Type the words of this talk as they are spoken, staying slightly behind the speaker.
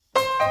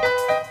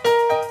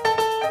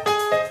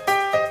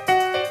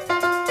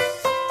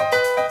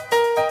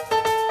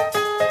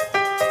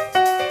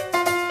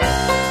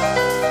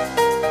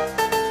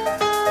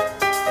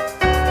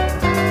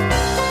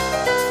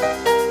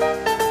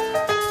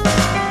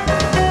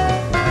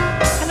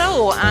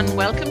Hello and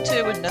welcome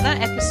to another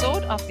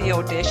episode of the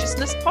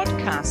Audaciousness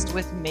Podcast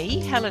with me,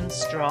 Helen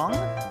Strong.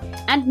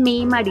 And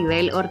me,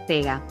 Maribel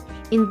Ortega.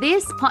 In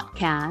this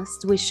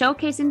podcast, we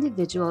showcase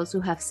individuals who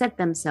have set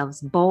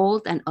themselves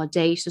bold and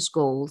audacious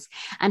goals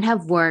and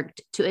have worked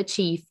to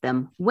achieve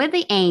them with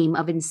the aim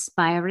of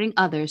inspiring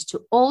others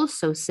to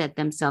also set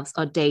themselves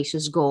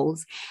audacious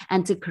goals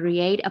and to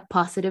create a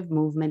positive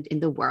movement in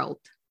the world.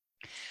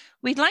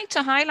 We'd like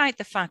to highlight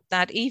the fact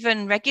that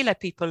even regular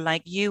people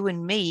like you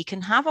and me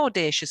can have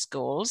audacious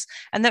goals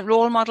and that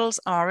role models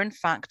are in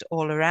fact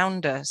all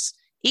around us.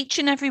 Each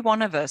and every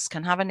one of us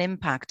can have an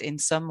impact in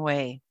some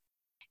way.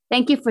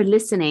 Thank you for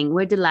listening.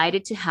 We're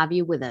delighted to have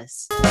you with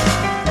us.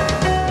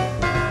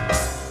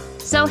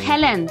 So,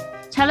 Helen,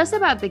 tell us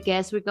about the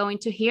guest we're going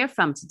to hear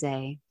from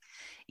today.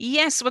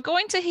 Yes, we're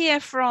going to hear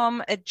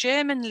from a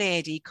German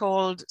lady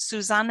called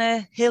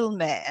Susanne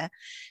Hillmer,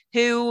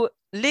 who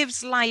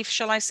lives life,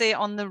 shall I say,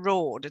 on the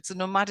road. It's a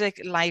nomadic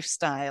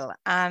lifestyle.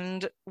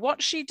 And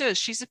what she does,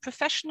 she's a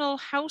professional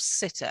house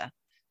sitter.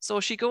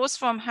 So she goes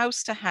from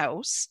house to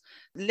house,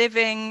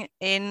 living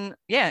in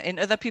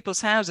other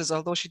people's houses,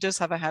 although she does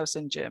have a house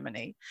in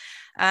Germany.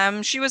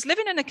 She was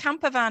living in a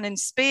camper van in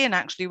Spain,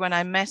 actually, when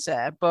I met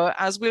her. But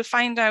as we'll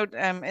find out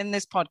in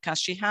this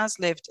podcast, she has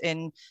lived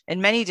in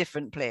many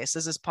different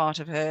places as part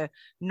of her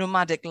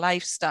nomadic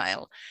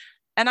lifestyle.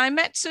 And I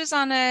met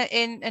Susanne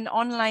in an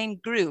online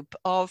group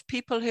of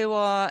people who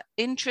are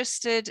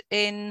interested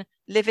in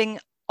living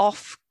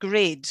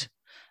off-grid.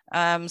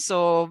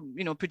 So,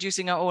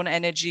 producing our own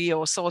energy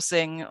or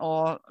sourcing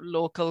or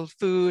local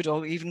food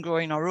or even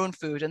growing our own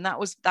food. And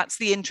that's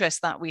the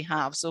interest that we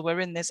have. So we're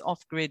in this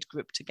off-grid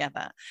group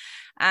together.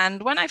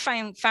 And when I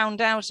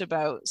found out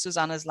about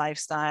Susanne's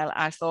lifestyle,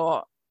 I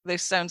thought,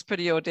 this sounds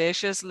pretty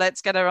audacious.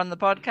 Let's get her on the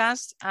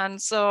podcast.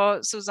 And so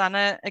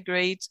Susanne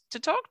agreed to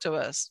talk to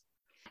us.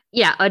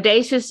 Yeah,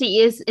 audacious she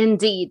is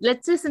indeed.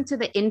 Let's listen to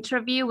the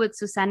interview with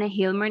Susanne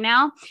Hillmer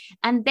now,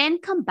 and then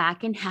come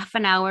back in half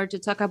an hour to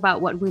talk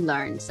about what we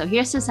learned. So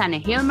here's Susanne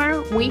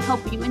Hillmer. We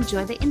hope you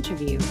enjoy the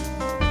interview.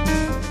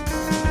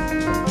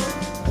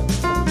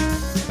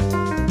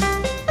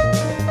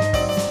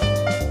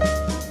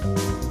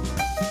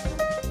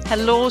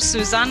 Hello,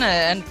 Susanne,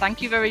 and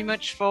thank you very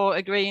much for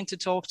agreeing to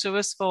talk to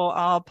us for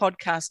our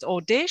podcast,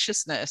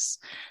 Audaciousness.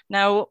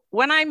 Now,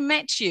 when I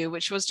met you,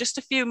 which was just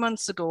a few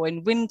months ago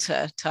in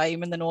winter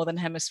time in the Northern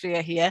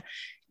Hemisphere here,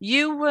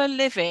 you were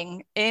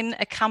living in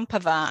a camper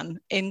van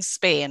in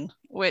Spain,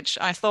 which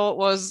I thought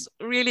was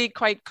really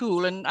quite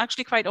cool and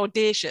actually quite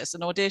audacious,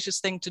 an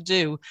audacious thing to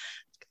do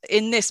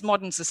in this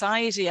modern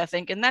society, I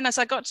think. And then as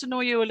I got to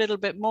know you a little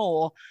bit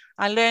more,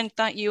 I learned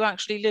that you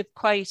actually live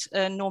quite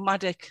a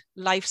nomadic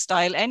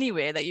lifestyle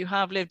anyway, that you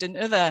have lived in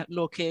other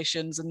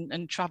locations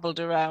and traveled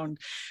around.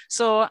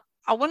 So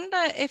I wonder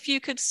if you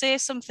could say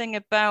something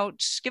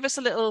give us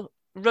a little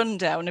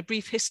rundown, a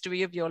brief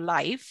history of your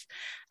life,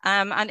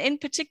 and in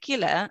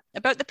particular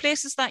about the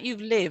places that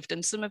you've lived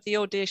and some of the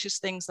audacious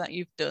things that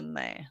you've done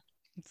there.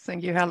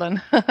 Thank you,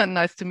 Helen.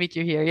 Nice to meet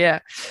you here. Yeah,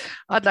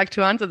 I'd like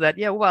to answer that.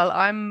 Yeah, well,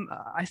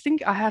 I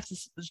think I have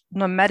this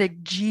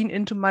nomadic gene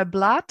into my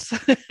blood.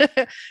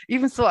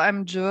 Even so,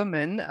 I'm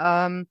German.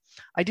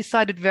 I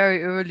decided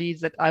very early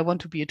that I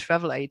want to be a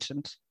travel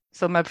agent.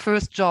 So my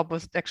first job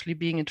was actually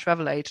being a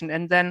travel agent.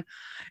 And then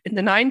in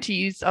the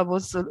 90s, I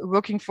was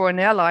working for an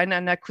airline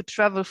and I could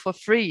travel for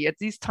free. At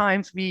these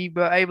times, we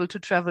were able to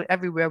travel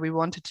everywhere we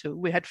wanted to.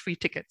 We had free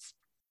tickets.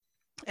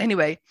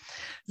 Anyway,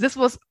 this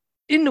was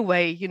in a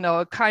way,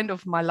 kind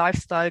of my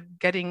lifestyle,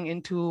 getting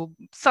into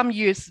some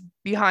years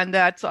behind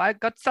that. So I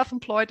got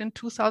self-employed in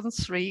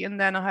 2003, and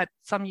then I had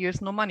some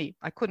years no money.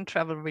 I couldn't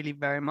travel really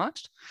very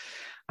much.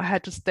 I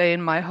had to stay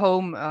in my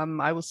home.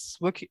 I was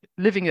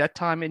living at that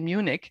time in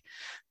Munich.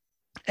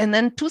 And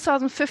then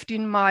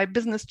 2015, my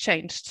business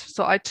changed.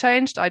 So I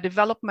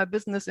developed my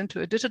business into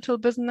a digital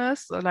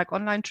business, like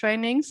online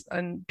trainings.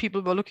 And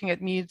people were looking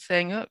at me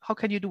saying, how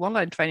can you do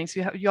online trainings?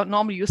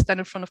 Normally you stand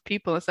in front of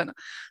people. I said,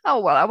 oh,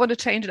 well, I want to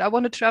change it. I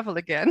want to travel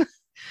again.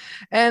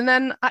 And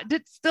then I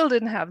still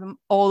didn't have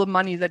all the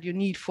money that you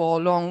need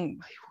for long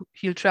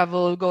haul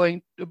travel,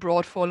 going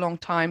abroad for a long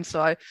time.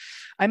 So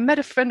I met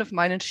a friend of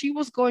mine and she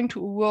was going to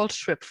a world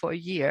trip for a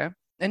year.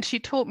 And she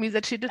told me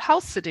that she did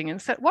house sitting and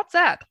said, what's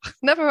that?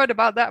 Never heard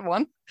about that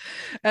one.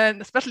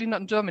 And especially not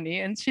in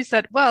Germany. And she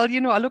said, well,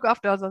 I look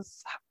after other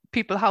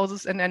people's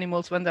houses and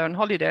animals when they're on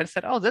holiday. And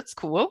said, oh, that's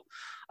cool.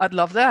 I'd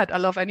love that. I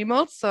love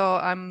animals. So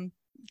I'm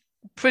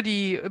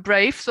pretty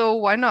brave. So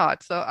why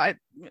not? So I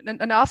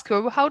asked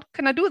her, well, how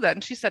can I do that?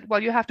 And she said,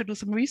 well, you have to do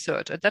some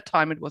research. At that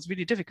time, it was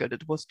really difficult.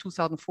 It was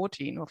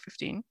 2014 or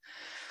 15.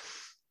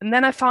 And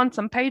then I found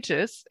some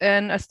pages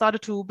and I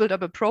started to build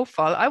up a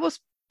profile. I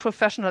was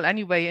professional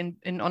anyway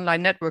in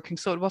online networking,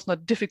 so it was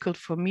not difficult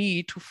for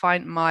me to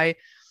find my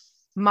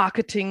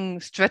marketing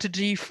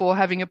strategy for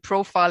having a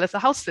profile as a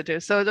house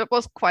sitter. So that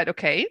was quite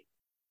okay.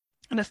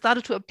 And I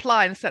started to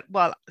apply and said,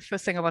 well, the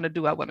first thing I want to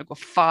go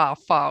far,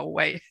 far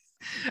away,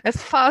 as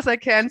far as I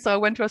can. So I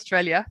went to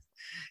Australia,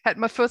 had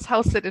my first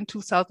house sit in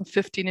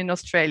 2015 in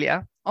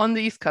Australia. on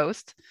the East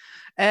Coast.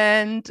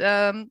 And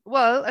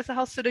well, as a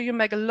house sitter, you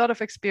make a lot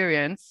of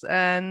experience.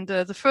 And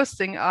the first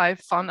thing I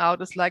found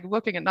out is like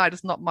working at night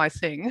is not my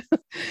thing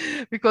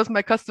because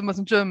my customers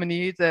in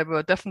Germany, they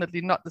were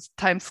definitely not this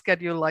time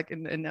schedule like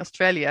in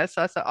Australia.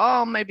 So I said,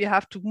 oh, maybe I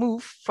have to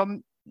move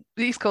from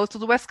the East Coast to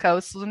the West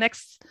Coast. So the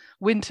next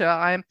winter,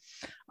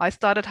 I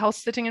started house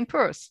sitting in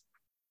Perth.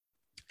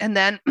 And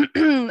then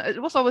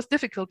it was always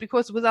difficult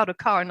because without a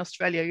car in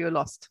Australia, you're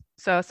lost.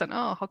 So I said,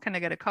 oh, how can I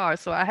get a car?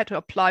 So I had to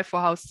apply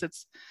for house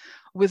sits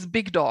with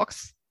big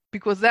dogs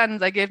because then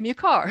they gave me a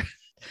car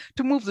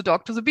to move the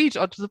dog to the beach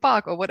or to the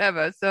park or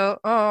whatever. So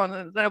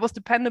then I was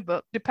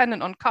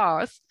dependent on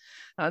cars.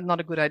 Not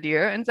a good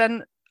idea. And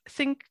then I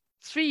think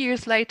 3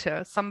 years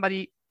later,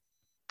 somebody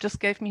just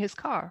gave me his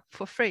car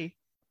for free.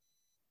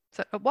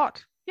 So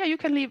what? Yeah, you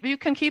can leave. You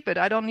can keep it.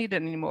 I don't need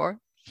it anymore.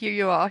 Here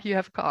you are, you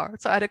have a car.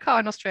 So I had a car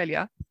in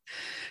Australia.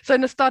 So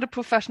then I started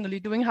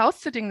professionally doing house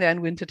sitting there in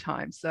winter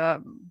times,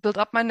 built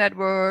up my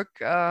network,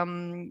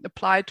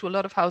 applied to a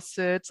lot of house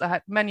sits. I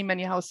had many,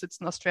 many house sits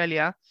in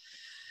Australia.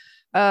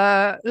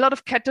 A lot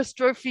of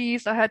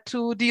catastrophes I had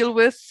to deal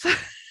with.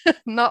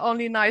 Not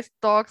only nice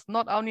dogs,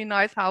 not only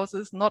nice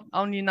houses, not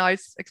only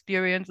nice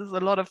experiences, a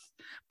lot of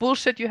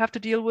bullshit you have to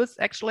deal with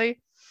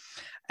actually.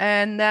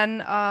 And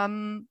then,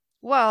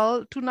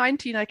 well,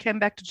 2019, I came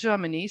back to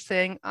Germany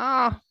saying,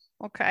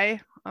 okay,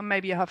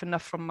 maybe I have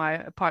enough from my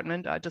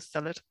apartment. I just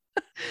sell it.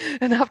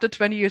 And after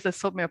 20 years, I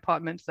sold my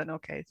apartment. Then,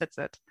 okay, that's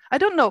it. I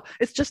don't know.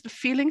 It's just a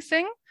feeling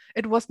thing.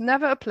 It was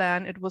never a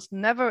plan. It was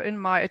never in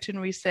my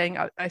itinerary saying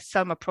I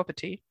sell my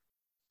property.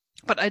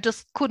 But I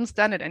just couldn't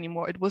stand it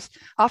anymore. It was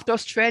after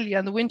Australia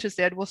and the winters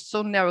there, it was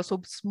so narrow,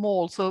 so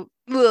small. So,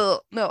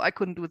 no, I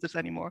couldn't do this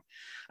anymore.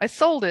 I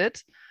sold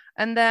it.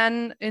 And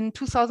then in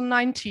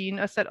 2019,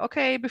 I said,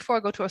 okay, before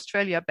I go to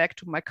Australia, back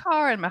to my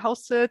car and my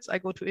house sits, I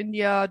go to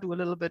India, do a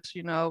little bit,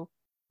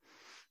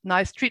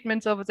 nice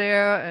treatments over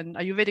there and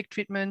Ayurvedic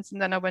treatments.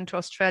 And then I went to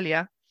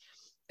Australia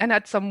and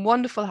had some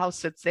wonderful house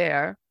sits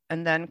there.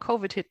 And then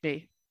COVID hit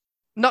me.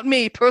 Not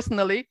me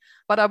personally,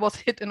 but I was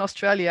hit in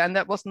Australia. And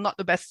that was not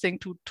the best thing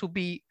to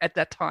be at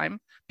that time.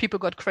 People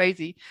got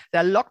crazy.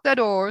 They locked their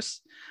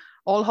doors.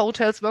 All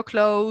hotels were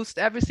closed.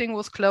 Everything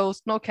was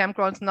closed. No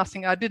campgrounds,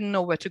 nothing. I didn't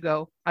know where to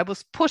go. I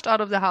was pushed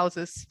out of the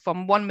houses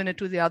from 1 minute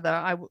to the other.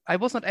 I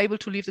was not able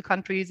to leave the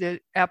country.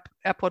 The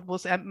airport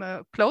was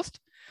closed.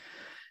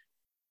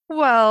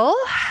 Well,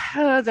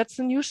 that's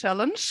a new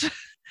challenge.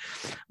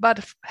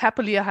 But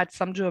happily, I had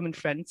some German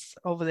friends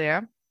over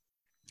there.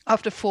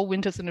 After 4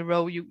 winters in a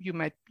row, you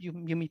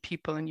meet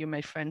people and you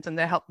make friends, and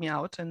they helped me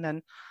out. And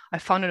then I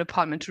found an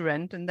apartment to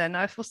rent. And then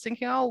I was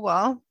thinking, oh,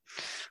 well,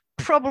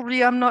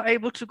 probably I'm not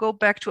able to go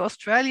back to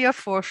Australia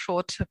for a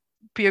short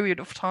period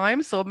of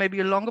time. So maybe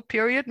a longer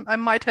period, I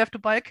might have to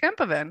buy a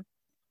camper van.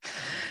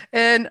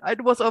 And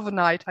it was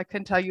overnight. I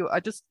can tell you, I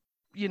just,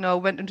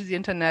 went into the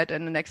internet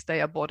and the next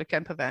day I bought a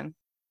camper van.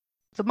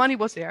 The money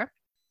was there.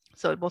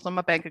 So it was on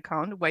my bank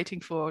account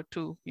waiting to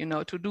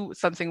do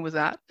something with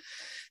that.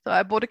 So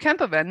I bought a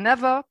camper van,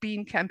 never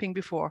been camping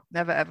before,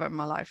 never ever in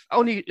my life.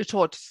 Only a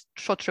short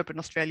trip in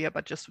Australia,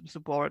 but just with a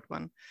borrowed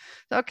one.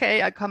 So,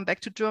 okay, I come back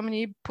to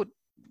Germany,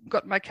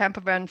 got my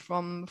camper van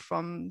from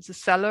the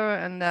seller,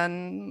 and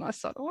then I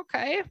thought,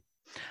 okay,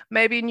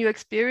 maybe a new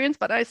experience,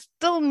 but I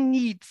still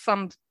need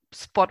some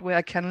spot where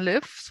I can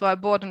live. So I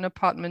bought an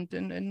apartment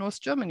in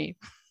North Germany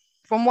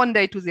from one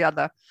day to the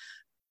other.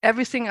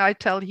 Everything I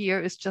tell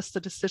here is just a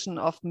decision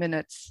of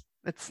minutes.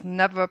 It's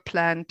never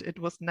planned. It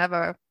was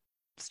never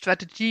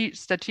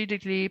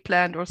strategically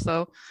planned or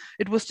so.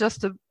 It was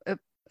just a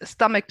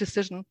stomach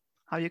decision,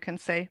 how you can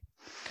say.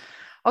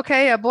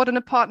 Okay, I bought an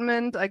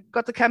apartment. I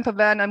got the camper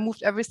van. I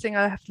moved everything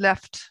I have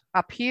left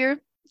up here.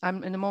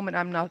 I'm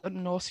now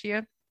in North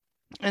here.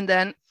 And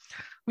then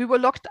we were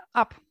locked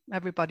up,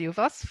 everybody of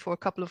us, for a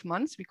couple of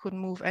months. We couldn't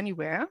move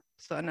anywhere.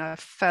 And I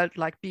felt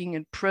like being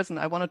in prison.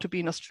 I wanted to be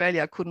in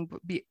Australia. I couldn't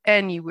be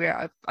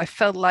anywhere. I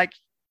felt like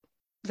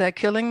they're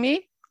killing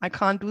me. I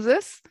can't do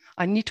this.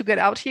 I need to get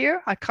out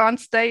here. I can't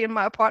stay in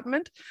my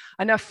apartment.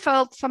 And I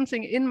felt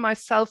something in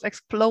myself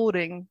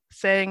exploding,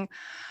 saying,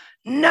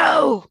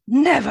 no,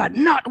 never,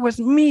 not with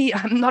me.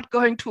 I'm not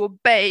going to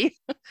obey.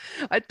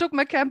 I took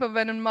my camper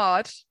van in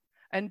March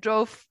and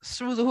drove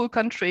through the whole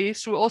country,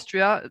 through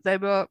Austria. They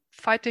were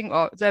fighting,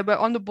 or they were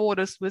on the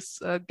borders with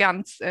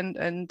guns and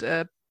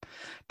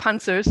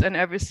panzers and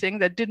everything.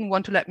 They didn't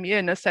want to let me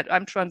in. I said,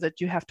 I'm transit,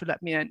 you have to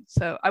let me in.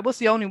 So I was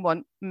the only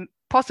one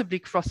possibly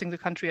crossing the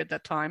country at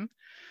that time.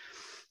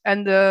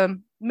 And the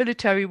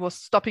military was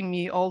stopping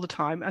me all the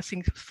time. I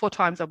think 4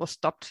 times I was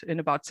stopped in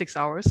about 6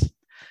 hours.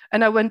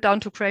 And I went down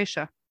to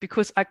Croatia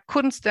because I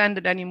couldn't stand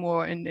it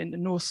anymore in the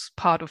north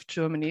part of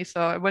Germany. So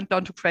I went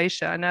down to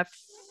Croatia, and I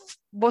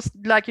was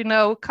like,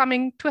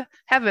 coming to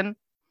heaven.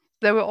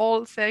 They were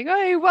all saying,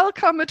 hey,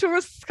 welcome, a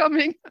tourist is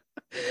coming.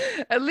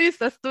 At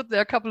least I stood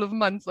there a couple of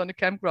months on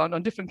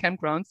different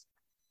campgrounds,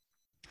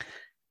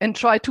 and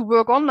tried to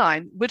work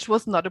online, which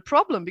was not a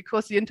problem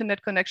because the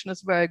internet connection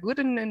is very good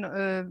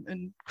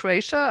in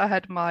Croatia. I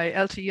had my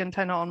LTE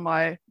antenna on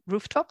my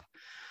rooftop.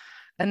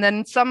 And then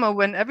in summer,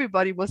 when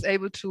everybody was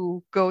able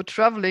to go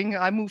traveling,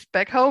 I moved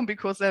back home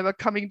because they were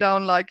coming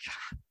down like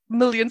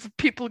millions of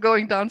people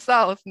going down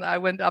south, and I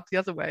went up the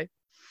other way.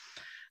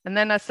 And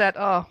then I said,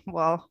 oh,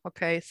 well,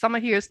 okay, summer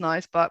here is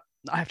nice, but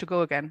I have to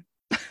go again.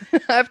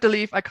 I have to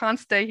leave. I can't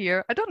stay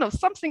here. I don't know,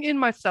 something in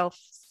myself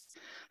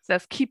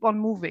says keep on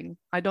moving.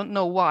 I don't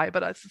know why,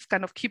 but I just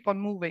kind of keep on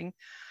moving.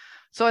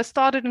 So I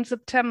started in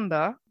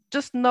September,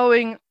 just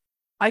knowing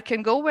I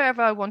can go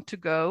wherever I want to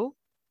go,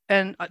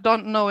 and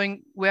don't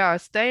knowing where I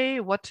stay,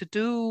 what to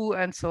do,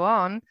 and so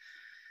on.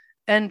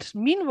 And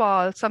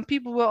meanwhile, some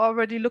people were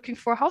already looking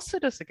for house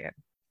sitters again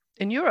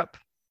in Europe.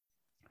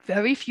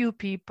 Very few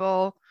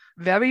people,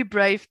 very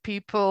brave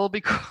people,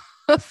 because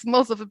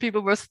most of the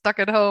people were stuck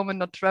at home and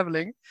not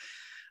traveling.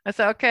 I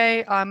said,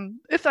 okay,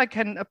 if I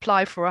can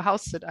apply for a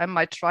house sit, I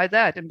might try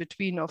that in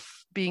between of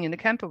being in a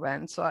camper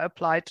van. So I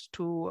applied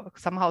to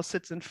some house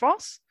sits in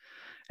France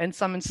and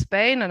some in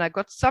Spain, and I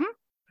got some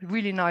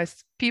really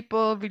nice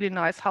people, really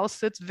nice house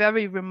sits,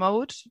 very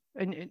remote,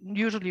 and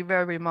usually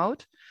very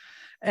remote.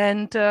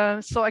 And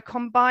so I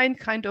combine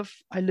kind of,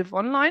 I live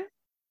online,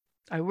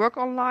 I work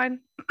online,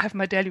 I have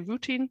my daily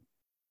routine,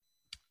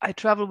 I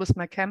travel with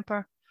my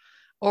camper,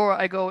 or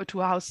I go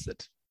to a house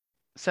sit.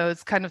 So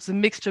it's kind of the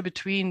mixture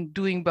between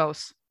doing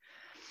both.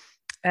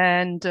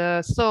 And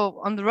so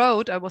on the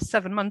road, I was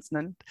 7 months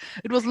then.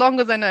 It was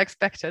longer than I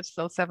expected,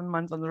 so 7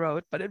 months on the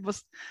road. But it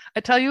was, I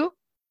tell you,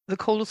 the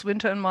coldest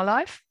winter in my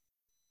life.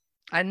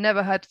 I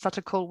never had such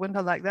a cold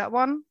winter like that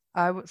one.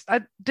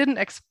 I didn't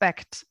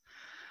expect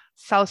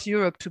South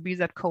Europe to be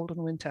that cold in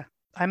winter.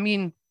 I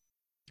mean,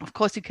 of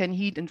course you can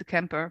heat in the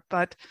camper,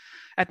 but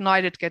at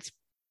night it gets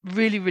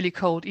really, really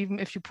cold. Even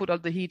if you put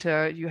out the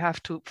heater, you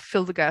have to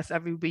fill the gas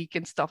every week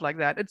and stuff like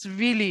that. It's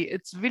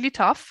really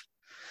tough.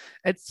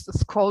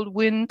 It's cold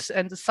wind,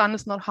 and the sun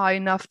is not high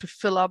enough to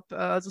fill up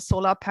the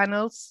solar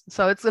panels.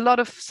 So it's a lot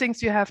of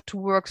things you have to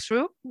work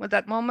through at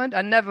that moment.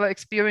 I never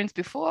experienced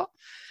before.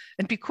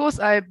 And because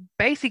I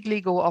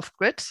basically go off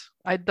grid,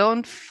 I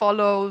don't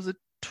follow the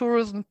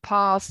tourism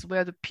paths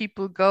where the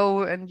people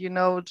go, and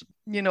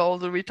all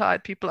the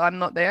retired people, I'm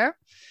not there.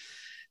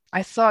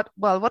 I thought,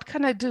 well, what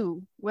can I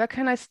do? Where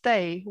can I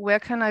stay? Where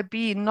can I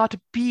be, not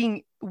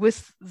being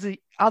with the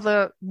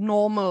other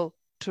normal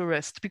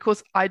tourist?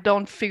 Because I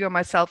don't figure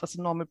myself as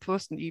a normal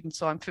person, even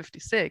so I'm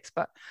 56.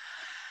 But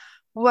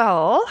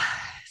well,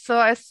 so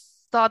I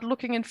start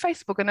looking in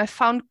Facebook, and I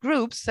found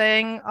groups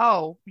saying,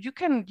 oh, you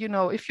can,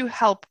 if you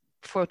help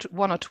for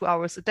 1 or 2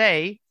 hours a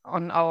day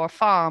on our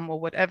farm or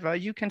whatever,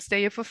 you can stay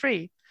here for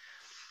free.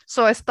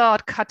 So I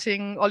start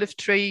cutting olive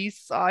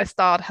trees. I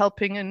start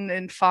helping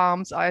in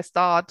farms. I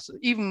start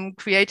even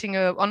creating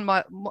on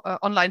my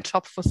online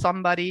shop for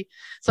somebody.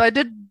 So I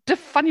did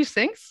funny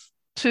things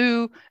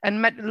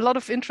and met a lot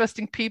of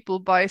interesting people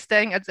by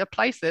staying at their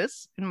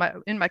places in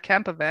my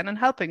camper van and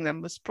helping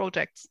them with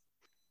projects.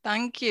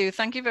 Thank you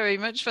very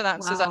much for that,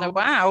 Wow. Susanna.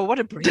 Wow, what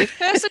a brave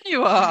person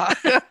you are.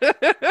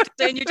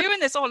 And you're doing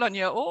this all on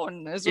your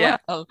own as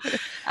well.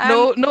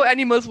 No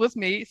animals with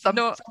me.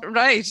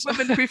 Right.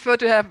 Women prefer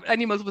to have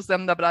animals with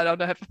them, but I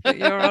don't have.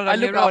 You're all on I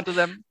look after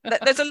them.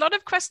 There's a lot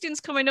of questions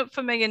coming up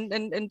for me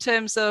in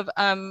terms of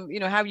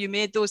how you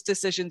made those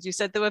decisions. You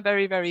said they were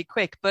very, very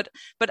quick, but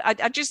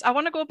I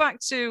want to go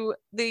back to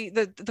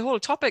the whole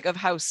topic of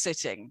house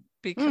sitting,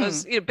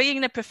 because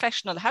being a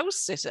professional house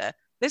sitter,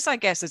 this, I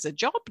guess, is a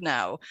job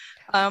now.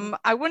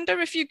 I wonder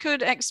if you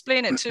could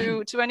explain it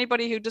to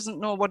anybody who doesn't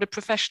know what a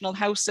professional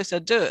house sitter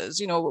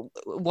does.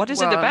 What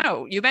is it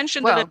about? You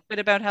mentioned a little bit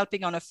about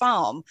helping on a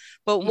farm,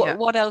 but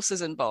what else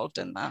is involved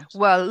in that?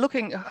 Well,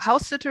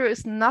 house sitter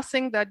is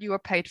nothing that you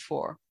are paid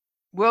for.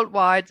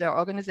 Worldwide, there are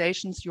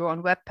organizations, you're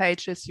on web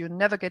pages, you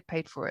never get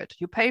paid for it.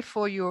 You pay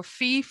for your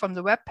fee from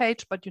the web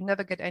page, but you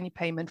never get any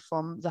payment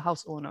from the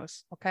house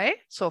owners. Okay?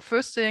 So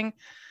first thing,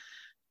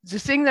 the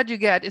thing that you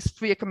get is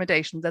free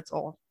accommodation. That's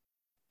all.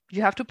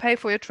 You have to pay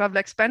for your travel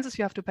expenses.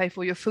 You have to pay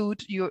for your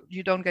food. You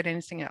don't get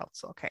anything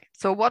else. Okay.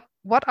 So what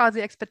are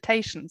the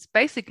expectations?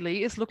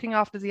 Basically, is looking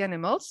after the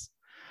animals,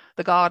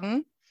 the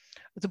garden,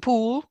 the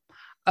pool,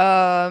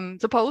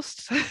 the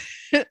post,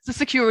 the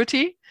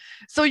security.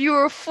 So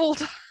you're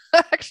full-time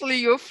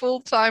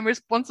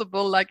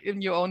responsible, like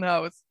in your own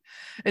house.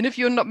 And if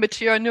you're not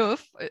mature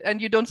enough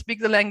and you don't speak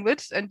the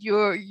language and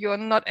you're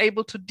not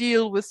able to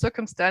deal with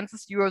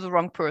circumstances, you are the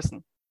wrong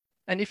person.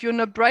 And if you're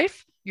not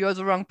brave, you are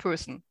the wrong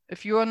person.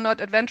 If you are not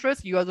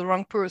adventurous, you are the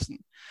wrong person,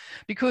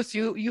 because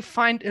you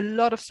find a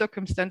lot of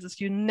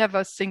circumstances you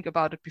never think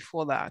about it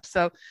before that.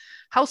 So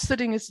house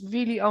sitting is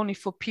really only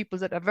for people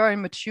that are very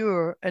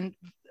mature and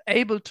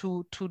able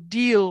to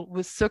deal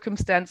with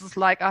circumstances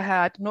like I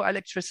had no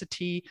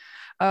electricity,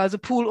 the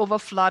pool over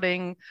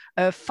flooding,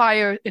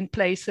 fire in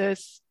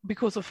places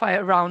because of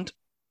fire around,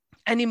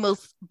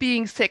 animals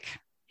being sick.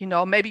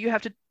 Maybe you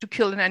have to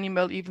kill an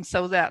animal even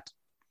so that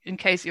in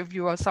case if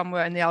you are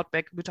somewhere in the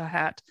outback, which I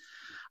had.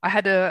 I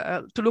had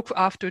to look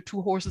after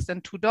 2 horses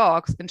and 2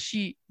 dogs, and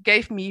she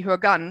gave me her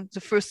gun.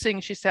 The first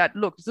thing she said,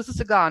 look, this is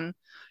a gun.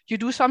 You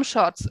do some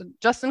shots,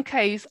 just in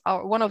case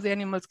one of the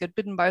animals get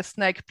bitten by a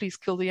snake, please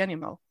kill the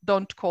animal.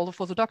 Don't call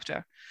for the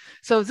doctor.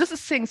 So this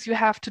is things you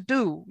have to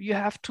do. You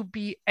have to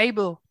be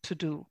able to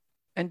do.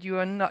 And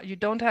you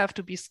don't have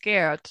to be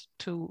scared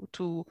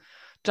to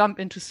jump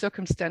into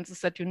circumstances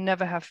that you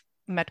never have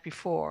met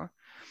before.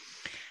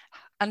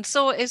 And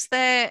so is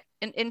there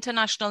an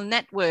international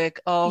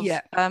network of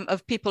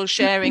people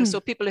sharing? So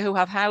people who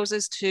have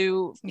houses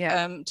to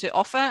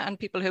offer and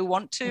people who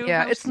want to?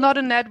 Yeah, it's not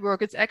a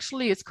network.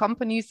 It's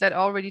companies that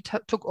already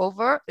took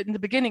over. In the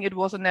beginning, it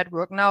was a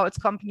network. Now it's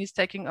companies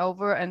taking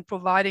over and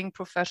providing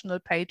professional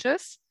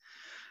pages.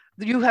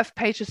 You have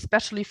pages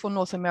especially for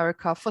North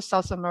America, for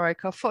South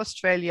America, for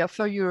Australia,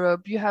 for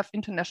Europe. You have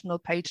international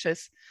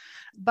pages.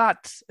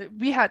 But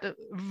we had a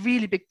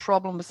really big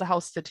problem with the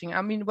house sitting.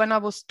 I mean, when I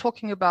was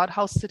talking about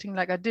house sitting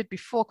like I did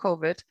before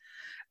COVID,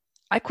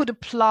 I could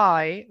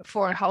apply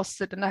for a house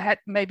sit and I had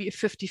maybe a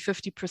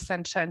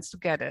 50% chance to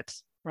get it,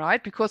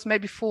 right? Because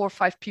maybe 4 or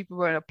 5 people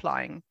were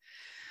applying.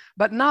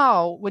 But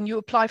now when you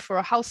apply for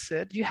a house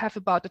sit, you have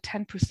about a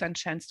 10%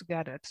 chance to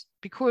get it,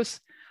 because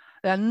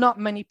there are not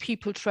many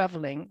people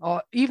traveling,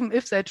 or even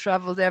if they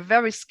travel, they're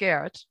very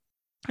scared.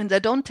 And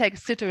they don't take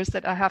sitters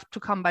that I have to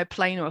come by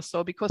plane or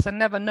so, because I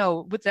never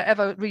know, would they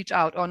ever reach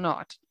out or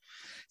not?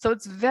 So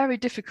it's very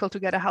difficult to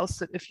get a house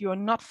sit if you're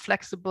not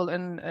flexible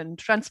in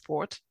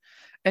transport.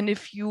 And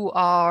if you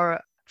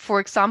are, for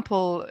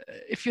example,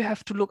 if you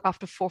have to look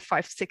after 4,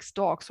 5, 6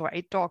 dogs or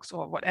 8 dogs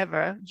or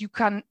whatever, you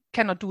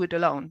cannot do it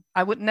alone.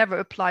 I would never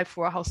apply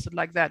for a house sit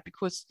like that,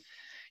 because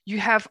you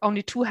have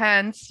only 2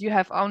 hands, you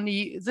have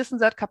only this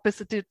and that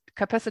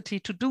capacity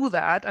to do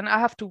that. And I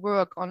have to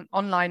work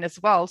online as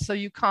well. So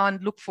you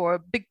can't look for a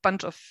big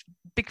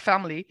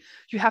family.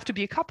 You have to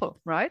be a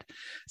couple, right?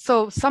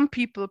 So some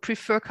people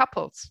prefer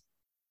couples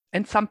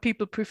and some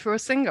people prefer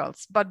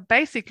singles, but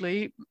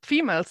basically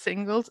female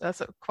singles,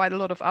 as quite a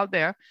lot of out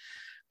there,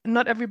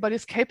 not everybody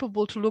is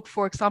capable to look,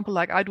 for example,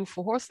 like I do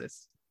for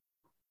horses.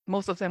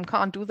 Most of them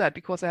can't do that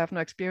because they have no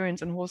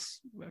experience in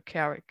horse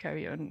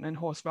carry and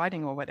horse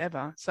riding or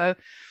whatever. So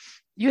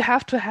you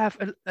have to have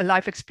a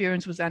life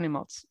experience with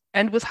animals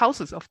and with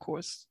houses, of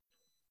course.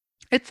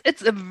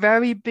 It's a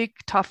very big,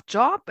 tough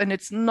job, and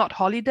it's not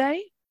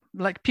holiday.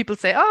 Like people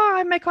say, oh,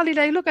 I make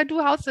holiday. Look, I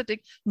do house sitting.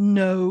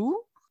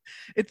 No,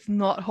 it's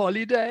not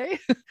holiday.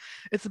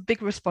 It's a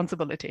big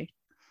responsibility.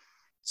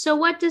 So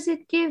what does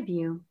it give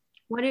you?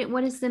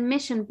 What is the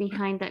mission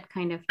behind that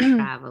kind of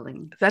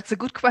traveling? That's a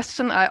good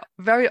question. I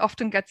very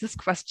often get this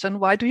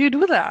question. Why do you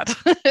do that?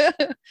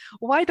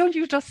 Why don't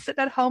you just sit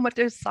at home at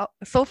your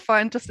sofa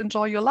and just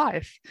enjoy your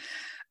life?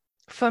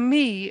 For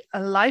me,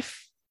 a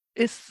life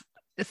is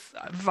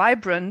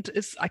vibrant.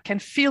 I can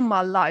feel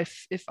my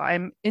life if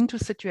I'm into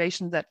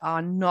situations that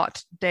are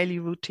not daily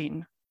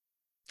routine.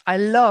 I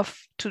love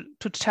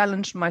to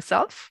challenge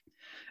myself,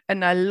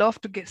 and I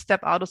love to step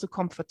out of the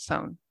comfort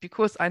zone,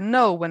 because I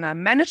know when I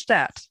manage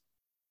that,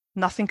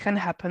 nothing can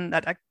happen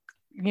that I,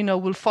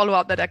 will follow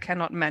up that I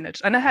cannot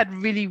manage. And I had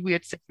really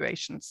weird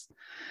situations,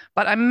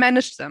 but I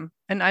managed them.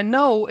 And I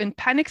know in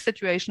panic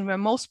situation where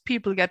most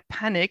people get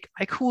panic,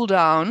 I cool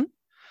down.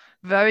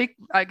 I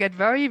get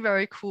very,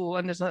 very cool.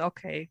 And it's like,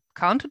 okay,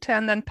 count to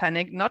 10, then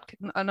panic. No,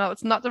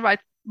 it's not the right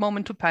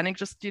moment to panic.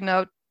 Just,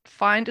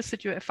 find the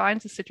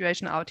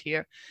situation out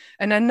here.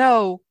 And I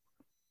know,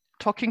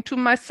 talking to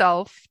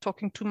myself,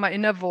 talking to my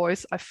inner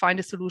voice, I find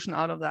a solution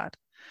out of that.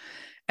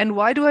 And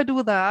why do I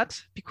do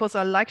that? Because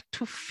I like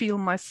to feel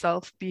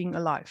myself being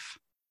alive.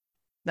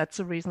 That's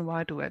the reason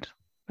why I do it.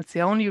 That's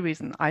the only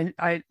reason.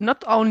 I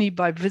not only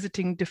by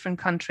visiting different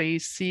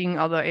countries, seeing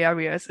other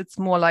areas, it's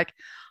more like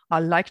I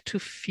like to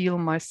feel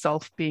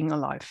myself being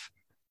alive.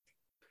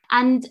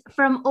 And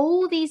from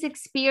all these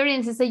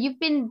experiences, so you've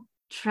been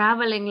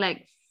traveling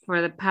like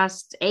for the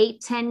past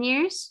 8-10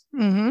 years,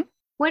 mm-hmm.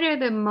 What are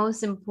the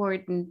most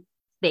important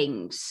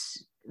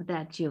things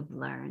that you've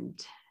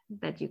learned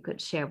that you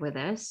could share with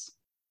us?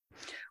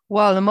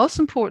 Well, the most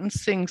important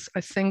things,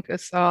 I think,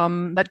 is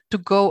that to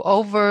go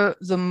over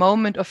the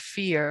moment of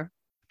fear,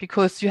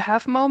 because you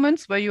have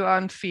moments where you are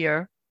in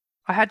fear.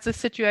 I had these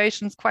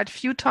situations quite a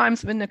few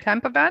times in the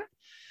camper van,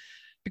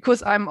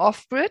 because I'm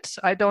off grid.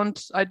 I don't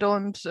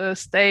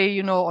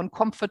stay, on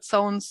comfort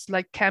zones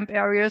like camp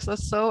areas or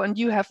so. And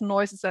you have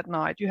noises at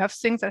night. You have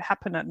things that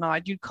happen at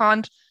night. You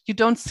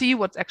don't see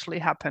what's actually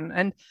happened.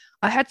 And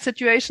I had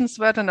situations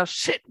where I know,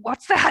 shit,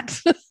 what's that?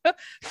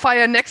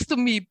 Fire next to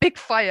me, big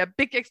fire,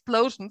 big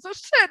explosion. So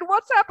shit,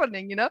 what's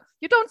happening?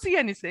 You don't see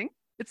anything.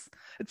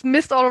 It's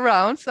mist all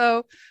around.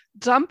 So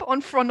jump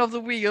on front of the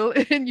wheel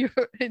in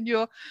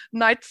your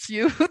night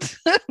suit,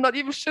 not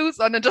even shoes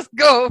on, and just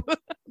go,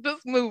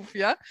 just move.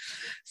 Yeah.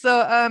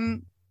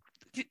 So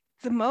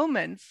the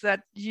moments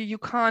that you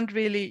can't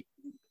really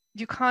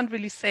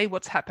say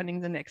what's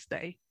happening the next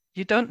day.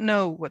 You don't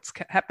know what's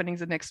happening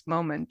the next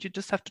moment. You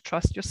just have to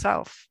trust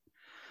yourself.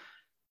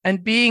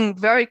 And being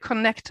very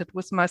connected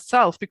with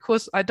myself,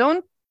 because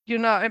I'm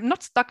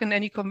not stuck in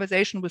any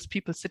conversation with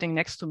people sitting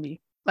next to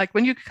me. Like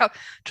when you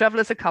travel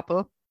as a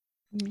couple,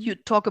 you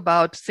talk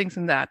about things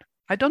in that.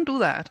 I don't do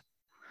that.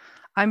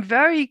 I'm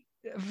very,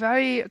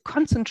 very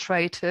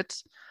concentrated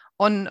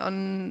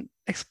on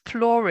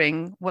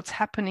exploring what's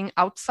happening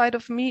outside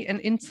of me and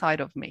inside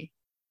of me.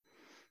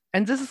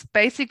 And this is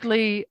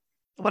basically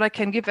what I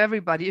can give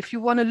everybody. If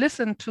you want to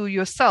listen to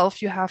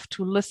yourself, you have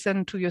to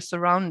listen to your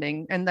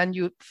surrounding, and then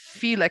you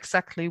feel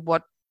exactly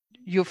what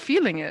your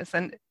feeling is.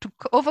 And to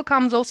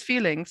overcome those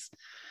feelings,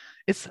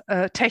 it's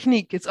a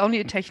technique. It's only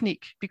a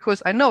technique,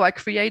 because I know I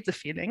create the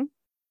feeling.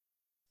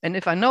 And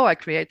if I know I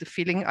create the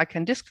feeling, I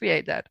can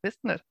discreate that,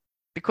 isn't it?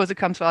 Because it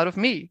comes out of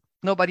me.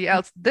 Nobody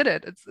else did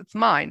it. It's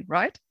mine,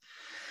 right?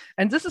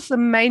 And this is the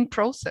main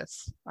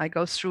process I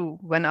go through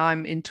when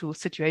I'm into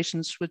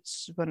situations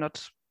which were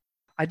not,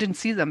 I didn't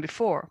see them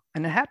before.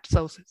 And I had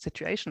those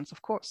situations,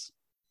 of course.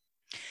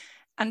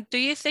 And do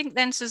you think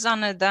then,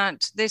 Susanne,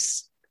 that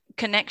this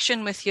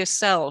connection with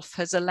yourself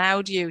has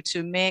allowed you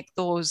to make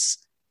those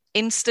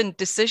instant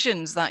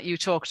decisions that you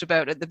talked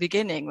about at the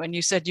beginning, when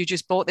you said you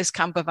just bought this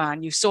camper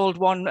van, you sold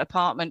one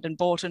apartment and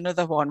bought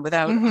another one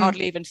without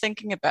hardly even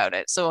thinking about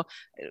it? So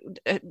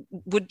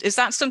is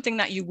that something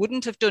that you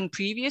wouldn't have done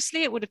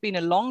previously? It would have been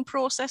a long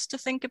process to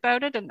think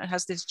about it. And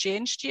has this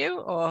changed you?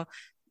 Or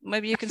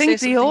maybe you can say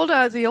something.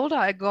 The older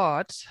I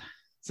got,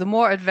 the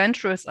more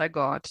adventurous I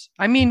got.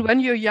 I mean, when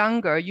you're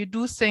younger, you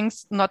do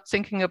things not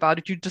thinking about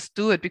it. You just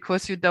do it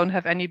because you don't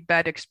have any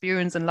bad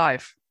experience in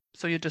life.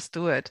 So you just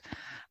do it.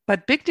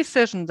 But big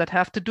decisions that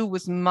have to do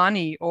with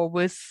money or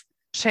with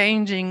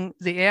changing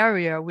the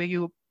area where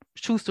you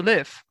choose to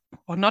live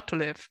or not to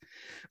live,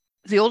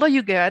 the older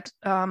you get,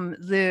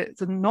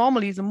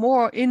 normally the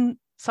more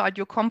inside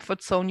your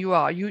comfort zone you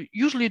are. You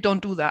usually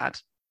don't do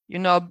that,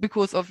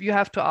 because of you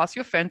have to ask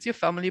your friends, your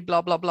family,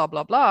 blah, blah, blah,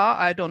 blah, blah.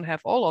 I don't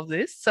have all of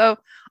this. So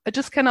I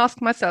just can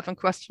ask myself and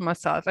question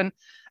myself. And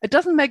it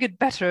doesn't make it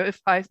better if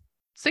I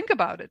think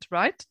about it,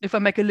 right? If I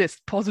make a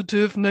list,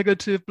 positive,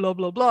 negative, blah,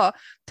 blah, blah,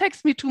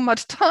 takes me too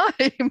much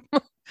time.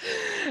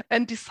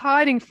 And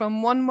deciding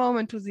from one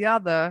moment to the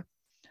other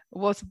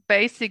was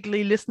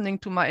basically listening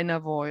to my inner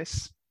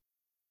voice.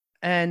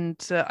 And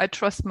I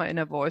trust my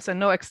inner voice. I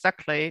know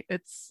exactly,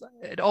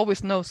 it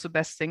always knows the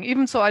best thing.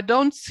 Even so, I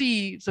don't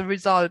see the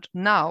result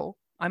now.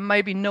 I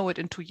maybe know it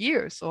in 2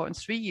 years or in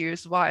 3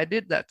 years why I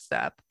did that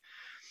step.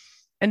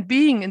 And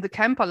being in the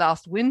camper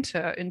last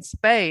winter in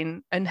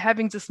Spain and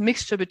having this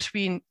mixture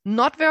between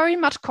not very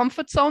much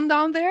comfort zone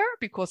down there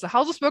because the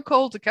houses were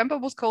cold, the camper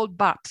was cold,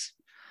 but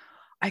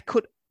I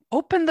could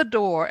open the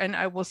door and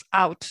I was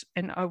out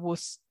and I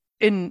was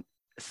in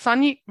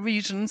sunny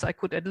regions. I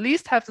could at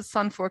least have the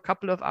sun for a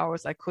couple of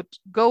hours. I could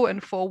go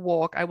and for a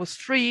walk. I was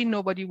free.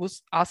 Nobody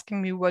was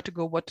asking me where to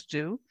go, what to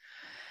do.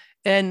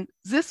 And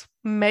this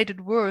made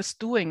it worse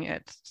doing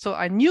it. So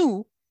I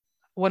knew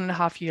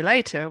 1.5 years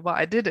later why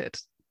I did it.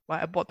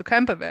 Why I bought the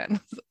camper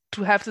van,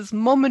 to have this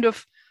moment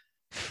of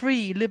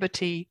free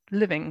liberty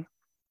living,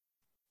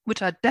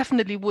 which I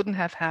definitely wouldn't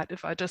have had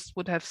if I just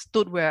would have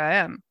stood where I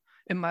am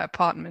in my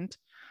apartment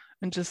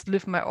and just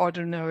lived my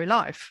ordinary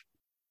life.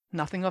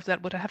 Nothing of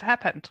that would have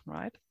happened,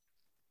 right?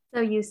 So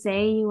you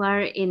say you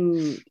are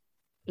in,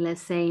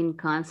 let's say, in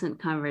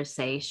constant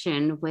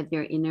conversation with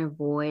your inner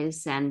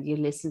voice, and you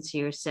listen to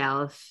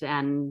yourself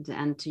and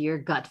to your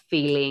gut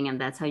feeling, and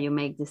that's how you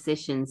make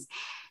decisions.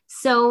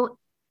 So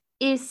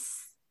is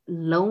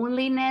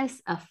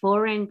loneliness a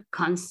foreign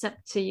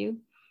concept to you?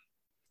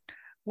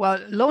 Well,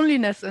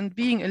 loneliness and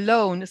being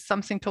alone is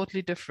something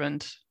totally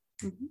different.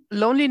 Mm-hmm.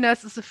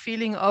 Loneliness is a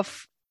feeling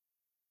of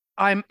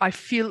I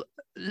feel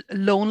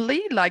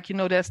lonely, like,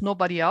 there's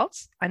nobody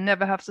else. I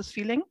never have this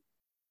feeling.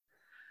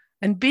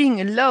 And being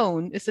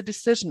alone is a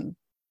decision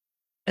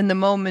in the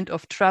moment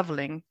of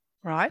traveling,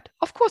 right?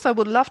 Of course, I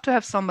would love to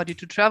have somebody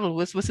to travel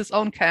with his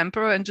own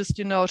camper and just,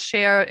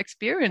 share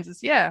experiences.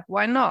 Yeah,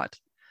 why not?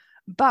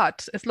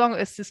 But as long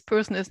as this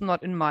person is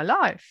not in my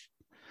life,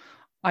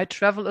 I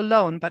travel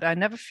alone, but I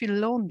never feel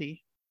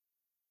lonely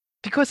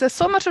because there's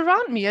so much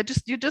around me.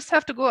 You just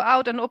have to go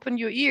out and open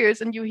your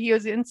ears and you hear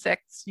the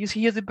insects, you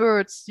hear the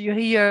birds, you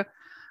hear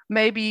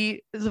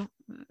maybe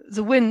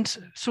the wind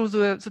through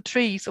the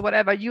trees or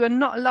whatever. You are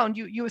not alone.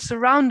 You are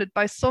surrounded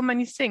by so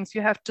many things.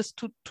 You have just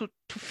to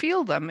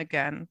feel them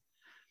again.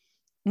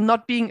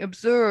 Not being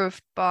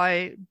observed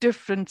by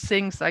different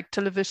things like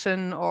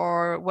television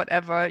or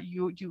whatever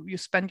you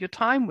spend your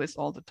time with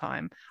all the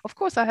time. Of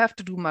course, I have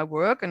to do my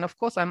work, and of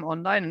course I'm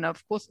online, and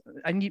of course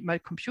I need my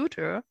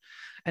computer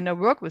and I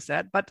work with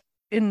that. But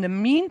in the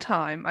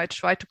meantime, I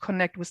try to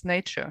connect with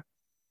nature.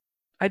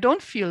 I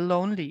don't feel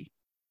lonely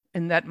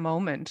in that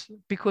moment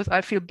because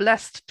I feel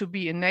blessed to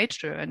be in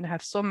nature and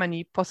have so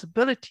many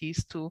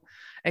possibilities to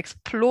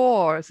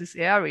explore these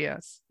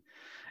areas.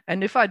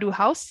 And if I do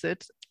house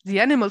sit, the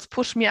animals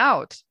push me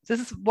out. This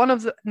is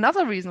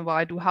another reason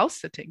why I do house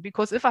sitting,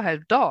 because if I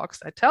have dogs,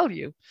 I tell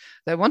you,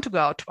 they want to go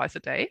out twice a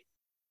day.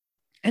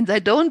 And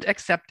they don't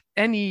accept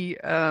any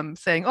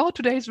saying, oh,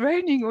 today is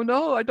raining. Oh,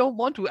 no, I don't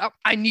want to.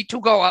 I need to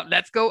go out.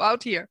 Let's go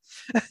out here.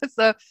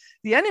 So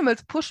the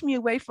animals push me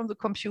away from the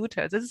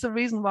computer. This is the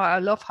reason why I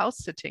love house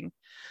sitting,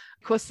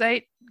 because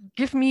they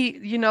give me,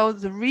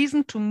 the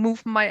reason to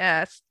move my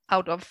ass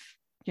out of,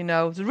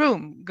 the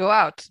room, go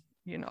out.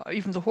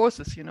 Even the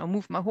horses,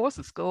 move my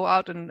horses, go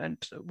out and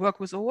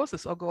work with the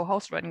horses or go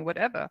house riding,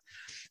 whatever.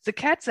 The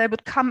cats, they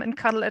would come and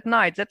cuddle at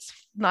night. That's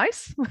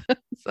nice.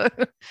 So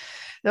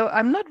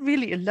I'm not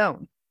really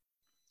alone.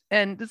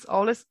 And it's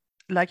always,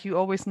 like you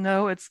always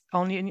know, it's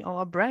only in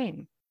our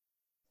brain.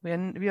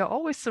 We are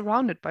always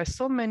surrounded by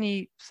so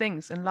many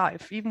things in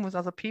life, even with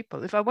other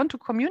people. If I want to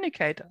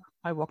communicate,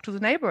 I walk to the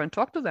neighbor and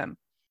talk to them.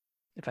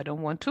 If I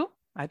don't want to,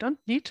 I don't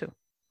need to.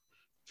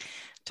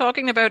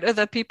 Talking about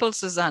other people,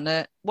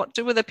 Susanne, what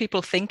do other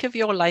people think of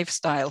your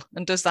lifestyle?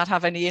 And does that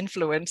have any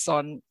influence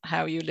on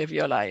how you live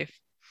your life?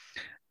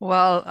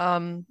 Well,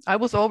 I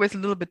was always a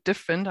little bit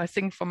different. I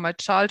think from my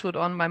childhood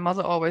on, my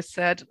mother always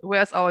said,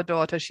 where's our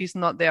daughter? She's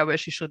not there where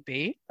she should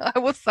be. I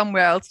was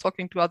somewhere else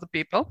talking to other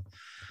people.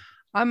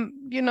 My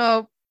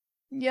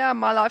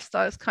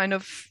lifestyle is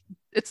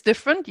it's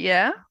different,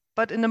 yeah.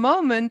 But in the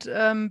moment,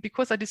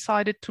 because I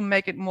decided to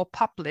make it more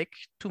public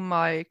to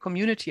my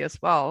community as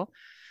well,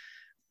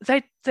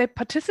 they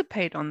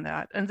participate on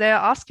that, and they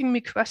are asking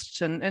me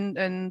questions,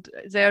 and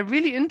they are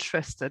really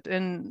interested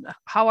in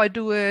how I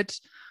do it,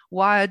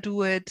 why I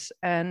do it.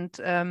 And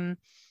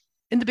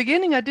in the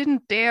beginning, I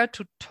didn't dare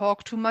to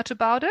talk too much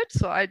about it.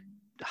 So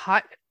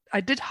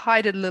I did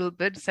hide it a little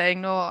bit,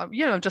 saying, no,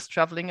 I'm just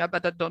traveling. I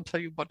better don't tell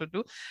you what to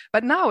do.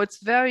 But now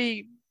it's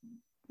very,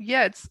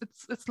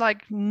 it's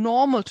like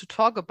normal to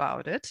talk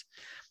about it.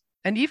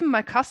 And even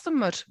my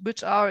customers,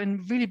 which are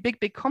in really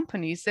big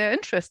companies, they're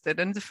interested.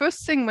 And the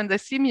first thing when they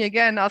see me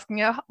again, asking,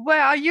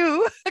 where are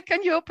you?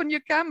 Can you open your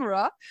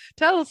camera?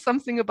 Tell us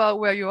something about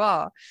where you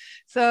are.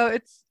 So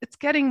it's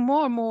getting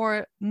more and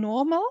more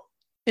normal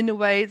in a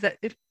way that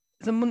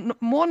the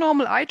more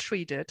normal I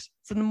treat it,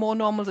 the more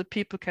normal that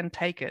people can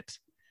take it.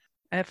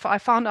 If I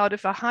found out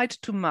if I hide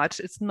too much,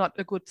 it's not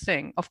a good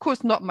thing. Of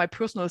course, not my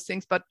personal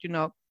things, but,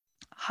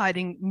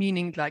 hiding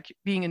meaning like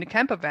being in a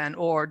camper van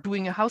or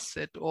doing a house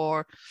sit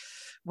or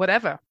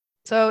whatever.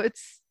 So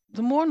it's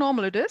the more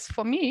normal it is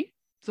for me,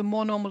 the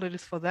more normal it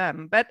is for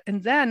them.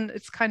 And then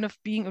it's kind of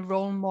being a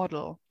role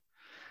model.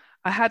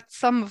 I had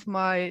some of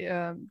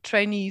my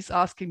trainees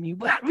asking me,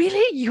 well,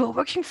 really? You're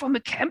working from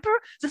a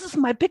camper? This is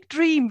my big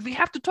dream. We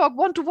have to talk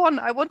one-to-one.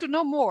 I want to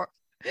know more.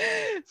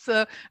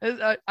 So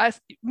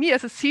me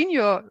as a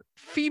senior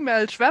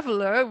female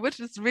traveler, which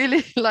is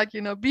really like,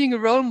 being a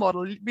role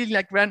model, being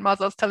like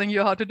grandmothers telling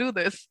you how to do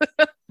this.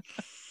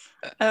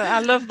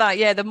 I love that.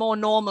 Yeah, the more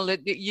normal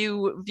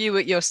you view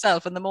it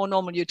yourself and the more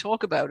normal you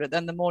talk about it,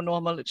 then the more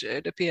normal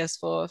it appears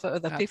for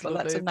other people.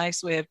 That's a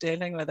nice way of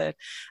dealing with it.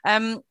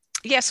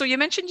 So you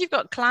mentioned you've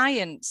got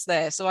clients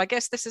there. So I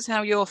guess this is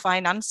how you're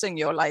financing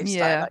your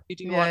lifestyle. Yeah, like you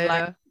do online.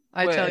 Yeah.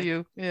 I tell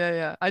you,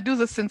 I do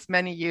this since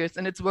many years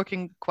and it's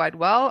working quite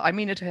well. I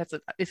mean, it has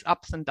its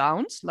ups and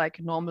downs like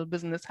normal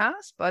business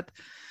has, but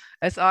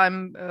as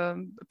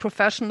I'm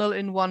professional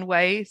in one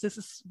way, this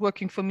is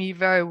working for me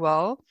very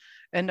well.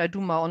 And I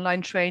do my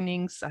online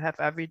trainings. I have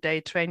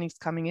everyday trainings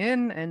coming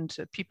in and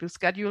people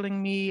scheduling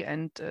me,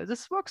 and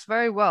this works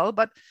very well.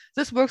 But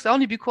this works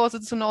only because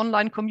it's an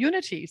online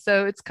community.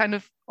 So it's kind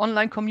of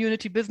online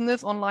community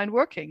business, online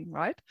working,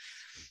 right?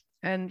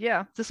 And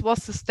this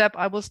was the step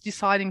I was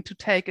deciding to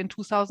take in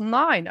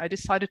 2009. I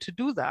decided to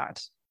do that.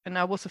 And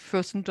I was the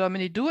first in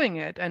Germany doing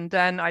it. And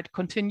then I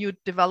continued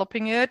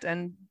developing it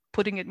and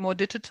putting it more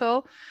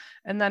digital.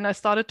 And then I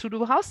started to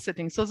do house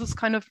sitting. So this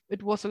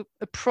it was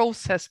a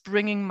process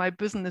bringing my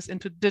business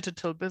into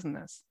digital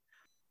business.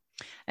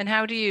 And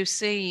how do you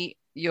see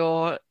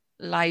your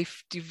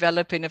life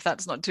developing, if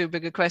that's not too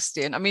big a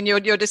question? I mean,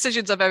 your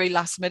decisions are very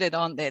last minute,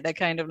 aren't they? They're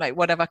kind of like,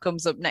 whatever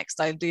comes up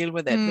next, I'll deal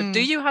with it. But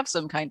do you have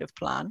some kind of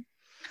plan?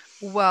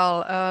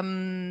 Well,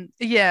 in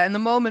the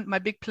moment, my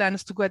big plan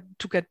is to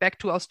get back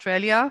to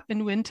Australia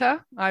in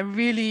winter. I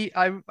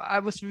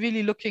was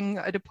really looking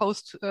at a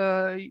post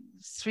 3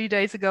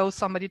 days ago,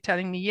 somebody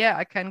telling me,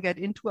 I can get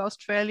into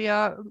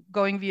Australia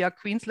going via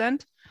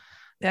Queensland.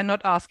 They're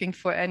not asking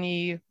for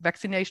any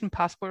vaccination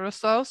passport or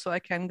so I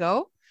can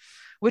go,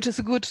 which is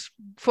a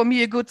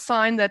good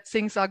sign that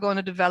things are going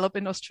to develop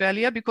in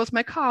Australia, because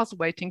my car is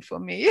waiting for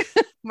me,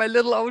 my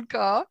little old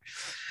car.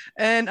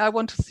 And I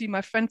want to see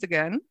my friends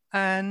again.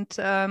 And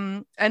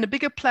a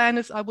bigger plan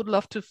is I would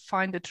love to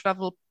find a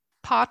travel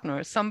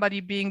partner,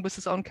 somebody being with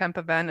his own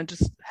camper van and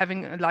just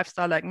having a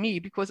lifestyle like me,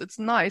 because it's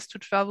nice to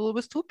travel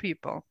with two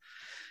people.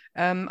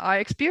 I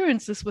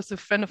experienced this with a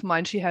friend of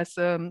mine. She has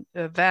a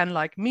van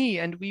like me,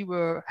 and we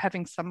were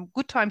having some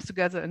good times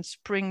together in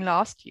spring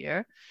last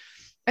year.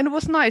 And it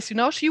was nice,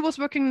 she was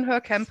working in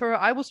her camper,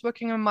 I was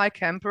working in my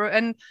camper,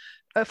 and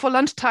for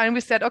lunchtime, we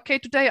said, okay,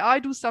 today I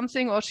do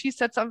something, or she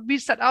said something. We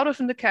sat out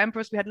in the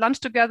campers, we had lunch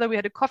together, we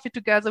had a coffee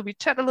together, we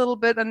chat a little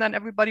bit, and then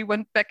everybody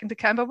went back in the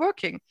camper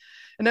working.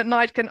 And at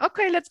night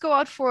okay, let's go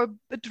out for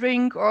a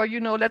drink, or,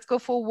 let's go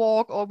for a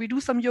walk, or we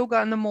do some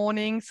yoga in the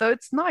morning. So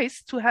it's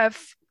nice to have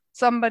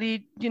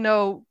somebody,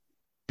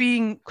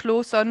 being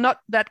closer, not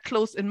that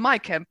close in my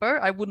camper.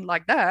 I wouldn't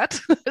like that.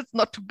 It's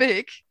not too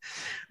big,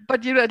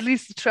 but at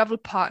least a travel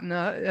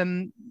partner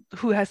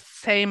who has the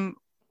same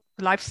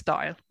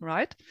lifestyle,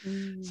 right?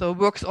 So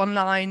works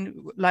online,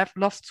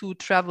 loves to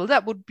travel.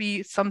 That would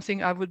be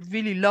something I would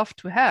really love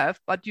to have,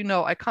 but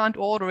I can't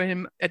order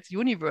him at the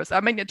universe.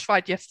 I mean, I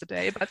tried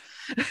yesterday, but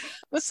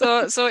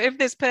so if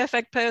this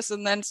perfect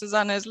person, then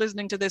Susanna, is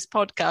listening to this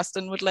podcast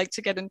and would like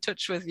to get in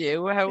touch with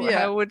you,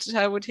 how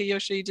would he or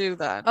she do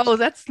that? Oh,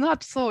 that's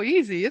not so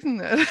easy, isn't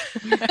it?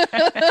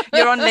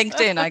 You're on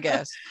LinkedIn, I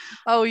guess.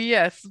 Oh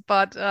yes,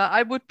 but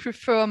I would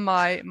prefer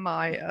my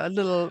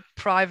little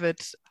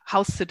private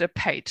house sitter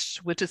page,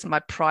 which is my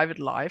private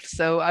life.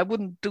 So I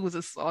wouldn't do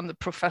this on the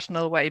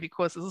professional way,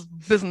 because this is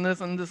business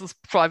and this is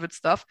private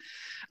stuff.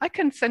 I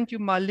can send you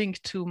my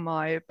link to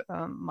my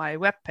my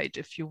webpage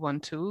if you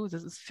want to.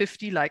 This is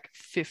 50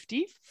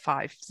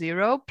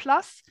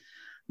 plus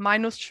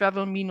minus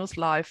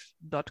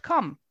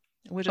travel-life.com,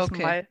 which is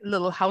my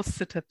little house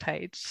sitter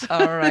page.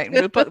 All right,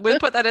 we'll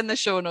put that in the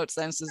show notes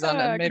then,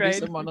 Susanna. Maybe great.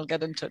 Someone will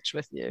get in touch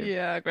with you.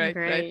 Yeah,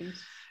 great.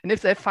 And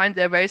if they find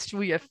their way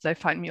through, if they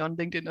find me on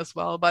LinkedIn as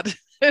well, but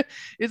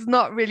it's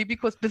not really,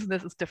 because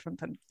business is different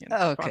than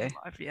okay.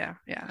 Life. Yeah.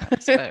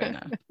 That's fair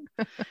enough.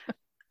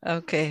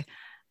 Okay.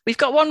 We've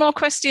got one more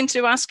question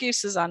to ask you,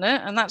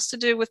 Susanna, and that's to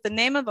do with the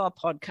name of our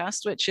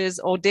podcast, which is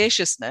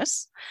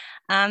Audaciousness.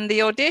 And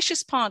the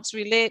audacious parts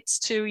relates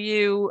to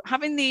you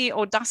having the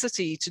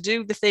audacity to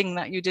do the thing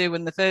that you do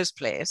in the first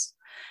place.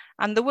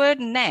 And the word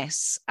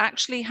ness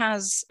actually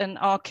has an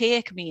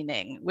archaic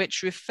meaning,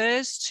 which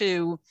refers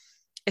to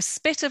a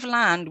spit of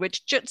land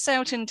which juts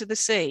out into the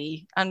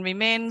sea and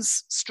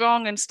remains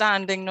strong and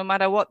standing no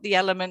matter what the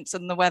elements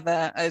and the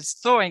weather is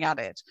throwing at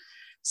it.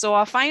 So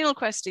our final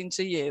question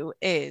to you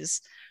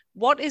is,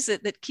 what is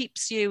it that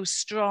keeps you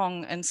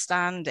strong and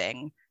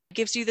standing,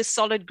 gives you the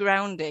solid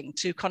grounding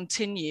to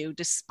continue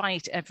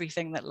despite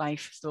everything that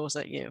life throws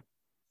at you?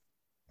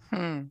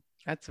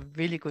 That's a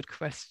really good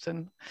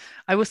question.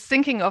 I was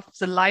thinking of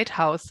the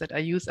lighthouse that I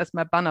use as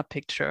my banner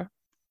picture,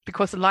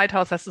 because the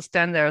lighthouse has to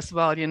stand there as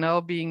well,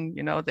 being,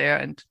 there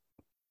and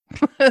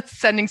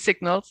sending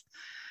signals.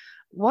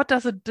 What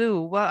does it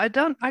do? Well, I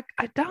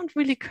can't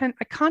really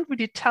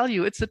tell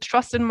you. It's the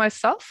trust in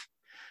myself.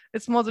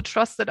 It's more the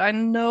trust that I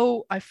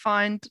know I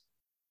find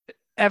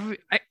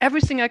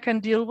everything I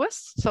can deal with.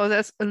 So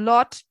there's a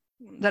lot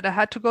that I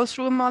had to go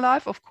through in my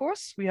life. Of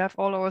course, we have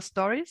all our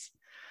stories.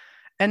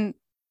 And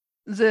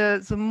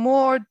the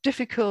more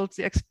difficult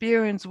the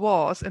experience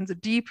was, and the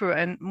deeper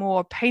and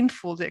more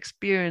painful the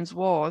experience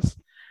was,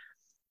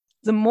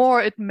 the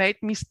more it made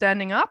me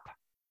standing up.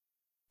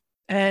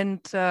 And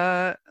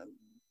I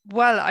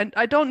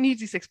don't need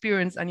this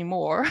experience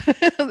anymore.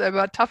 They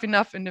were tough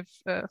enough in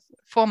the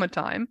former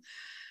time,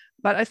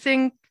 but I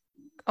think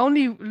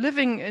only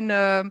living in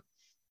a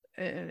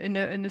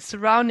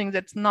surrounding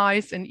that's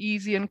nice and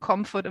easy and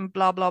comfort and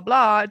blah blah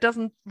blah, it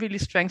doesn't really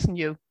strengthen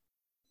you.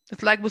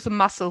 It's like with the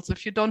muscles.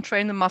 If you don't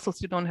train the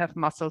muscles, you don't have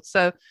muscles.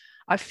 So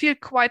I feel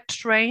quite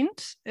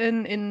trained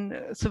in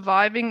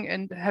surviving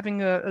and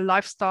having a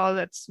lifestyle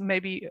that's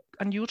maybe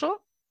unusual.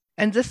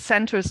 And this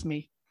centers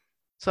me.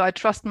 So I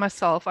trust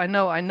myself. I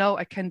know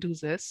I can do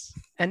this.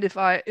 And if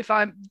I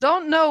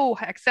don't know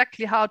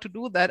exactly how to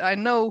do that, I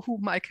know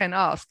whom I can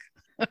ask.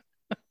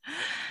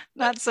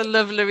 That's a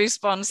lovely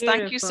response. Beautiful.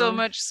 Thank you so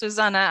much,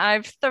 Susanna.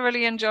 I've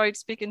thoroughly enjoyed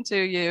speaking to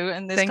you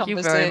in this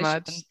conversation. Thank you very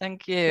much.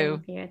 Thank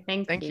you.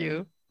 Thank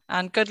you.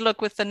 And good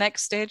luck with the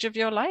next stage of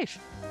your life.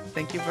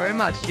 Thank you very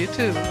much. You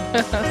too. Same to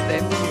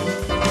you.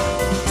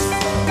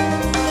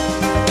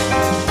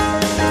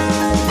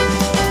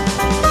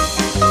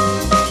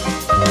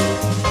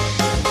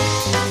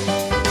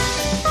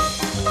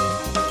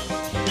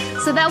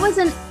 So that was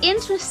an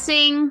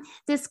interesting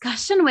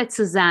discussion with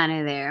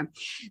Susanna there.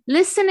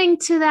 Listening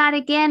to that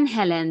again,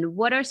 Helen,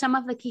 what are some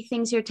of the key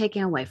things you're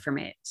taking away from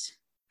it?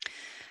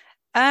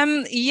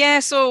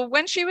 So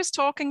when she was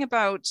talking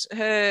about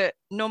her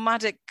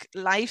nomadic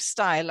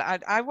lifestyle,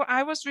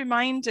 I was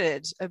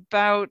reminded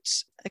about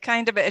a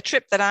kind of a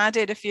trip that I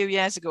did a few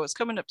years ago. It's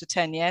coming up to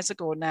 10 years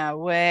ago now,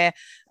 where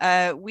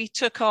we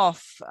took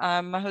off,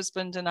 my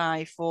husband and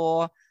I,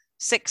 for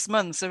 6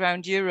 months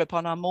around Europe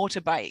on our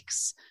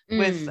motorbikes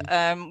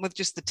with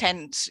just the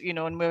tent,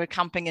 and we were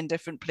camping in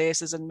different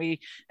places, and we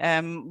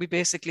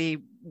basically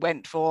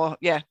went for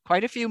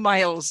quite a few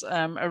miles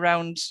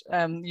around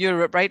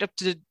Europe, right up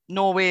to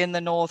Norway in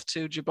the north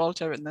to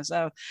Gibraltar in the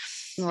south.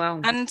 Wow.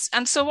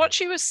 And so what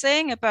she was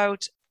saying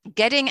about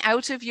getting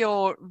out of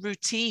your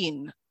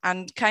routine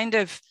and kind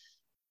of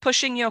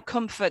pushing your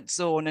comfort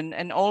zone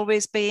and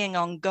always being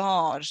on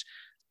guard,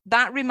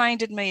 that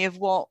reminded me of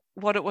what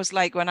it was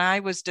like when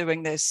I was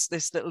doing this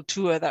little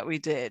tour that we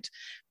did,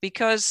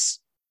 because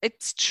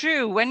it's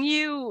true, when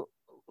you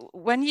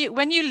when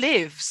you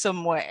live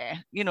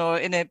somewhere, in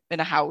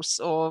a house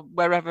or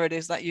wherever it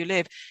is that you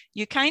live,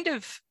 you kind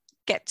of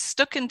get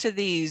stuck into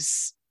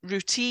these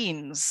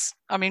routines.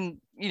 I mean,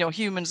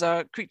 humans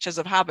are creatures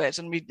of habit,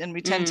 and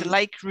we tend to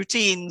like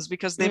routines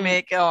because they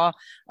make our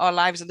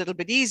lives a little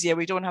bit easier.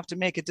 We don't have to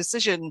make a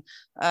decision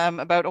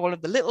about all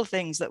of the little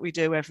things that we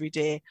do every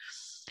day.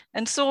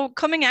 And so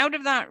coming out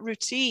of that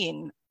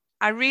routine,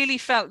 I really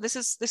felt this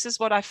is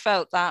what I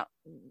felt that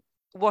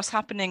was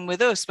happening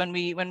with us when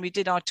we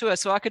did our tour.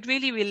 So I could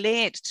really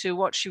relate to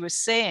what she was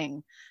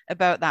saying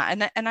about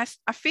that. And I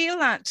feel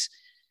that,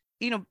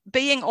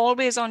 being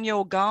always on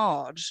your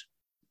guard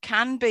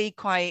can be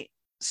quite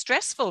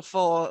stressful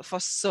for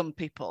some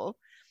people.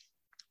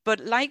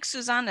 But like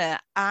Susanna,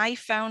 I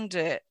found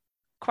it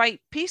quite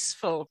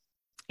peaceful,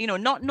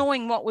 not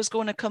knowing what was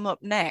going to come up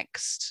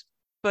next,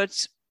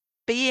 but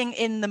being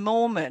in the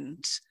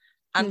moment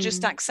and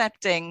just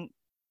accepting,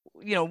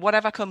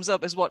 whatever comes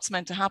up is what's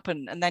meant to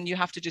happen. And then you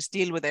have to just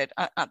deal with it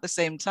at the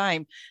same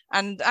time.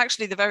 And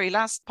actually, the very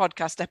last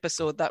podcast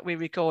episode that we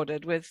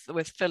recorded with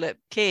Philip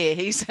Kay,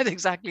 he said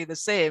exactly the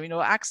same.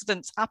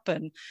 Accidents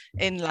happen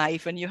in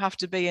life and you have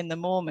to be in the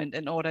moment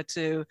in order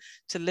to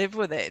live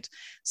with it.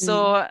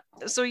 So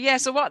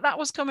what that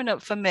was coming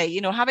up for me,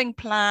 having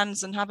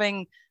plans and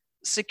having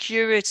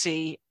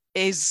security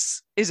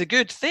is a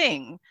good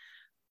thing,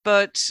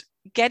 but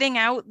getting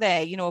out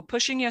there,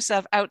 pushing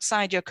yourself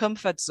outside your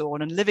comfort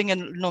zone and living a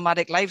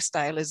nomadic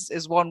lifestyle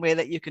is one way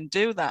that you can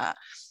do that.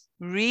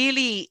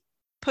 Really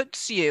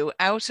puts you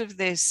out of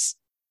this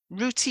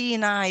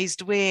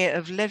routinized way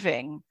of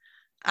living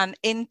and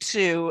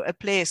into a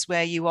place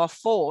where you are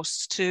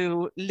forced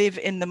to live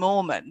in the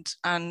moment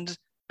and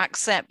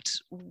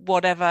accept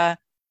whatever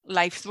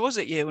life throws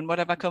at you and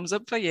whatever comes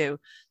up for you.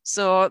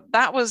 So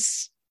that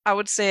was, I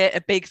would say,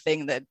 a big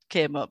thing that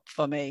came up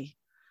for me.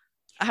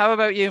 How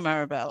about you,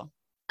 Maribel?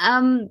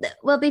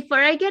 Well, before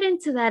I get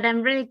into that,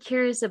 I'm really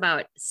curious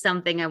about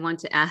something I want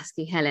to ask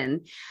you,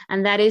 Helen.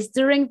 And that is,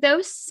 during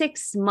those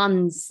 6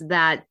 months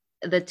that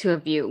the two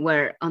of you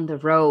were on the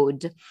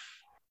road,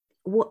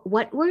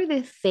 what were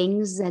the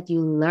things that you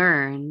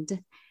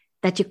learned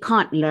that you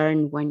can't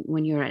learn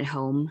when you're at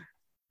home?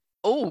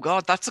 Oh,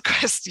 God, that's a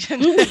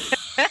question.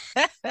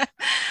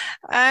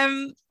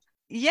 I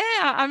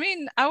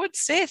mean, I would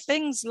say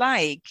things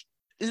like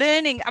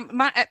learning.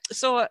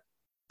 So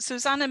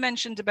Susanna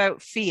mentioned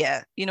about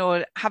fear,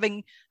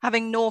 having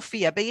no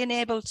fear, being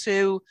able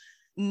to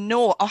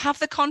know or have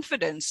the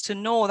confidence to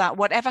know that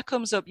whatever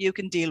comes up, you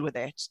can deal with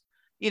it.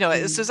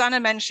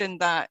 Susanna mentioned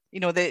that,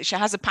 she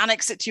has a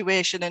panic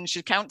situation and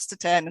she counts to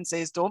 10 and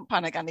says, don't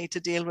panic, I need to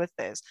deal with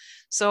this.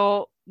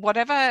 So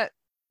whatever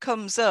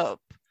comes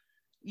up,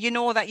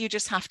 that you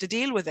just have to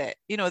deal with it.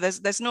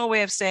 There's no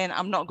way of saying,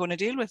 I'm not going to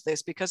deal with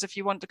this, because if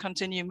you want to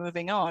continue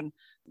moving on,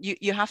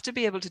 you have to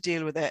be able to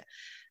deal with it.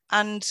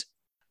 And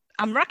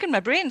I'm racking my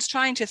brains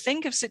trying to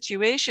think of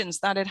situations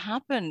that had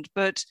happened,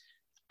 but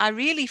I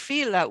really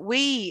feel that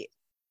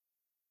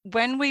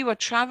when we were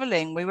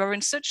traveling, we were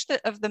in such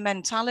the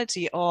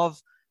mentality of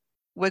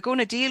we're going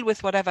to deal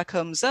with whatever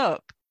comes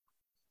up,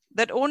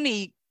 that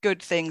only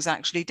good things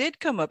actually did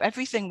come up.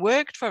 Everything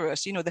worked for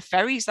us. The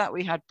ferries that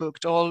we had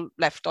booked all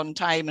left on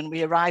time and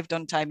we arrived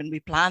on time and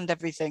we planned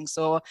everything.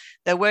 So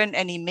there weren't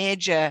any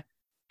major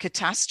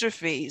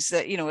catastrophes.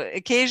 That,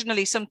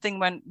 occasionally something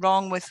went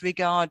wrong with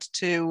regard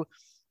to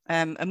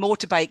a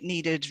motorbike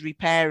needed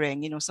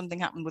repairing. Something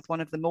happened with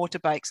one of the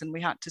motorbikes and we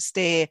had to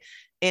stay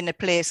in a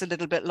place a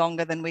little bit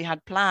longer than we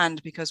had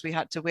planned because we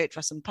had to wait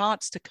for some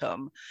parts to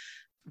come.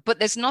 But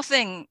there's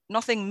nothing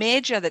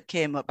major that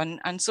came up.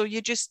 And so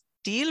you just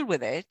deal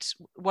with it.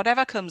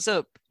 Whatever comes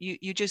up,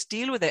 you just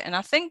deal with it. And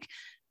I think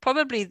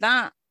probably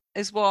that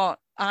is what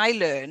I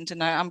learned.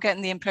 And I'm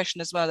getting the impression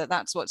as well that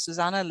that's what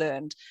Susanna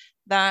learned,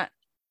 that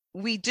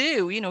we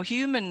do,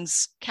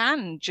 humans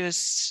can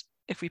just,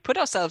 if we put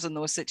ourselves in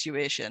those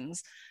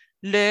situations,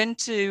 learn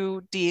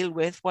to deal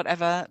with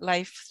whatever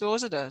life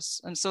throws at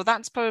us. And so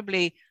that's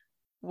probably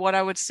what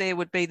I would say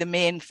would be the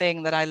main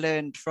thing that I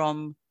learned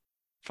from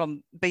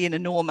being a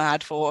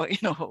nomad for,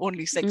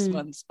 only 6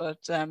 months. But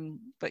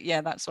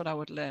yeah, that's what I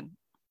would learn.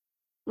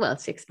 Well,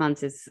 6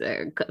 months is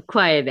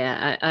quite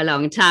a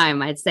long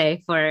time, I'd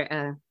say,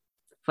 for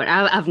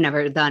I've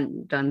never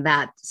done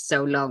that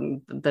so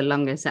long. The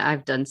longest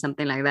I've done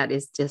something like that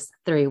is just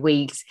 3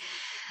 weeks.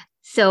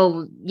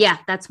 So yeah,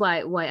 that's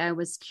why I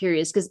was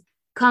curious, because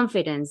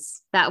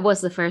confidence, that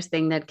was the first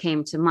thing that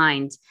came to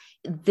mind.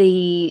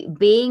 The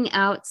being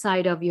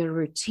outside of your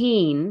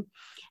routine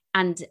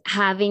and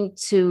having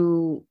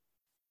to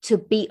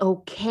be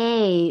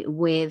okay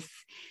with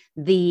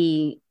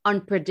the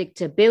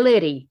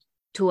unpredictability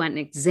to an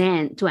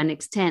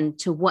extent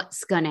to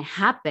what's going to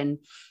happen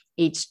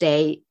each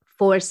day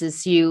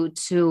forces you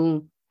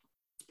to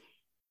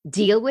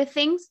deal with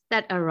things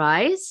that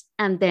arise,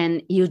 and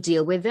then you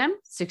deal with them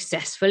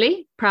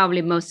successfully,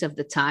 probably most of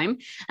the time.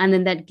 And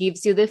then that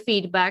gives you the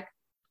feedback,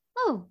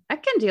 oh, I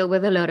can deal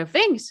with a lot of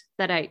things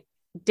that I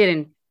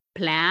didn't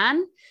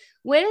plan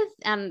with.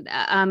 And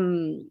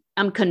I'm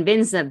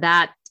convinced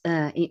that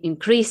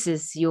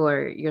increases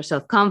your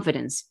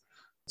self-confidence,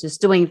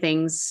 just doing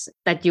things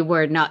that you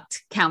were not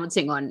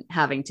counting on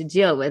having to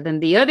deal with.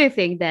 And the other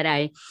thing that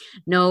I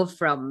know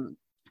from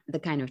the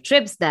kind of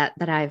trips that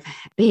I've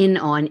been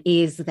on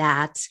is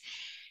that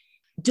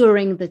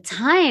during the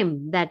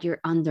time that you're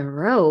on the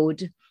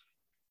road,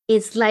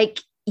 it's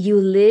like you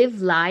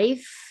live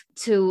life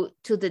to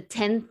the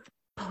 10th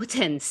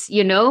potence,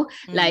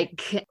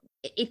 like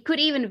it could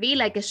even be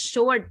like a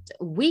short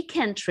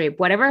weekend trip.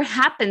 Whatever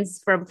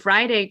happens from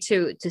Friday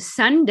to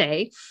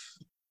Sunday,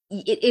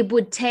 it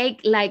would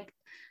take like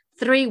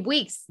 3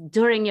 weeks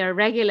during your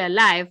regular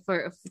life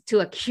to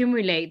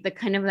accumulate the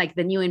kind of like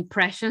the new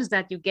impressions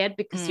that you get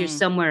because you're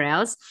somewhere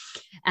else.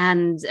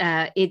 And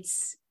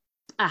it's,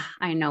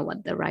 I know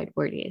what the right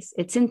word is.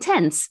 It's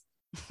intense.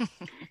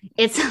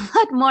 It's a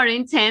lot more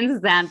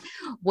intense than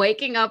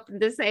waking up in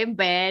the same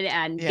bed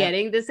and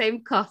getting the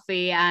same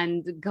coffee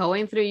and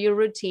going through your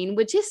routine,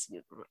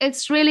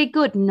 it's really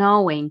good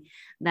knowing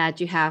that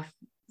you have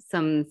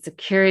some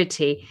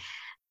security.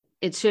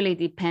 It really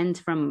depends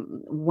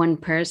from one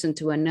person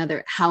to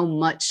another how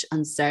much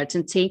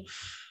uncertainty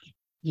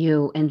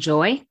you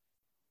enjoy.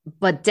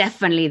 But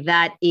definitely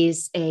that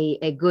is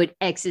a good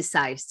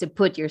exercise to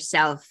put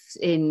yourself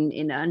in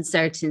an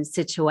uncertain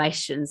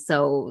situation,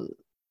 so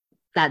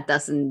that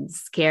doesn't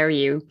scare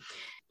you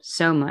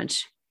so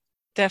much.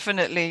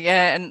 Definitely,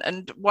 yeah.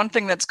 And one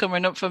thing that's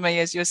coming up for me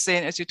as you're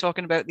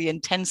talking about the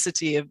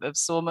intensity of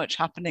so much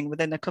happening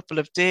within a couple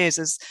of days,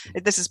 is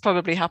this has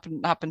probably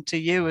happened to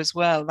you as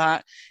well,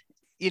 that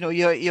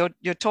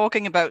you're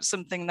talking about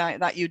something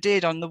that you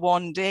did on the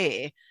one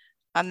day,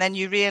 and then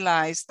you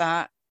realize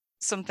that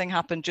something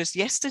happened just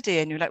yesterday,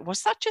 and you're like,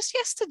 was that just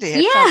yesterday?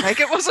 It felt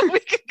like it was a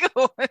week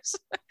ago.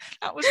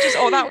 that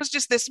was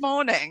just this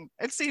morning.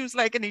 It seems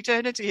like an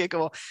eternity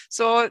ago.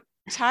 So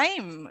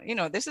time,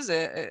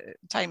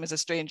 time is a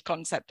strange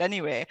concept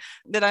anyway,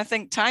 that I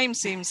think time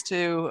seems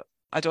to,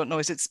 I don't know,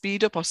 is it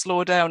speed up or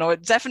slow down, or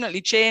it definitely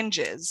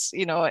changes,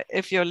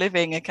 if you're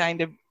living a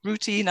kind of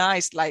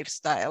routinized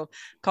lifestyle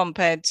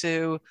compared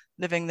to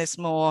living this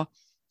more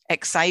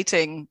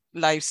exciting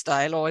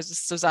lifestyle, or as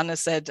Susanna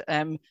said,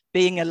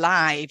 being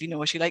alive.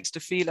 She likes to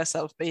feel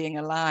herself being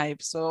alive.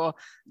 So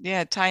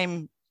yeah,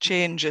 time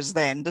changes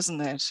then,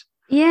 doesn't it?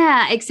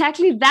 Yeah,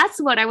 exactly.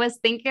 That's what I was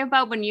thinking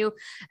about when you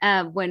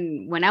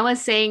when I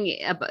was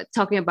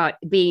talking about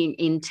being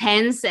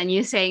intense, and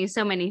you saying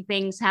so many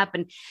things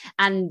happen,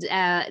 and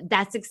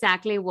that's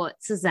exactly what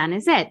Susanna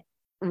said.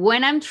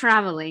 When I'm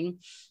traveling,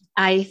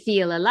 I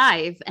feel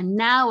alive. And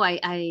now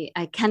I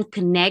can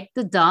connect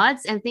the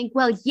dots and think,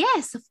 well,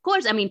 yes, of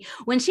course. I mean,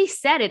 when she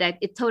said it,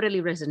 it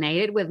totally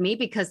resonated with me,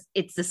 because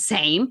it's the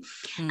same.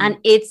 And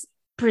it's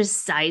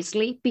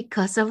precisely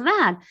because of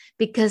that,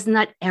 because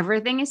not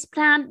everything is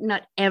planned.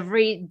 Not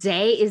every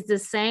day is the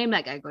same.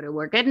 Like, I go to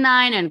work at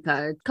 9 and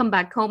come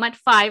back home at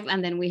 5,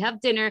 and then we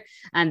have dinner,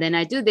 and then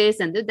I do this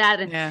and do that.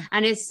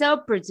 And it's so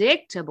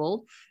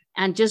predictable.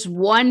 And just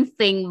one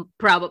thing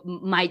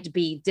might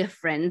be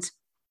different,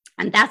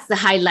 and that's the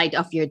highlight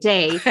of your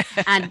day.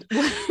 And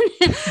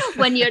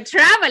when you're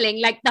traveling,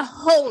 like, the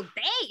whole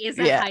day is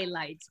a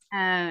highlight.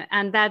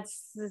 And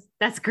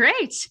that's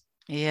great.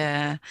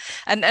 Yeah.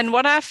 And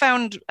what I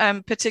found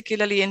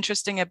particularly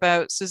interesting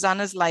about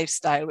Susanna's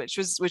lifestyle, which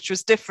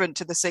was different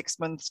to the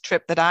 6-month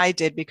trip that I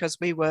did, because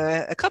we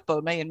were a couple,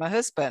 me and my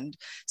husband.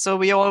 So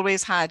we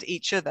always had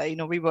each other,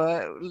 we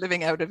were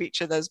living out of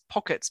each other's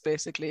pockets,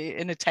 basically,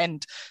 in a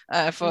tent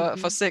for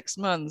 6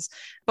 months.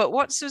 But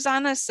what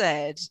Susanna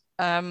said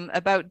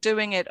about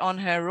doing it on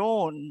her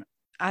own,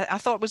 I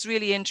thought was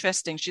really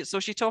interesting.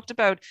 She talked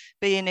about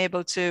being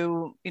able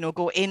to,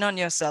 go in on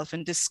yourself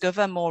and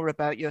discover more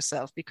about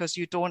yourself, because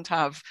you don't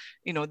have,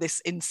 this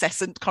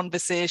incessant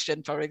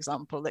conversation, for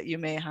example, that you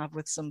may have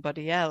with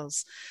somebody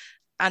else.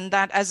 And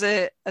that as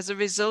a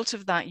result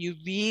of that, you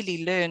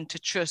really learn to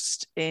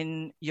trust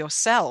in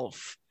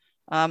yourself.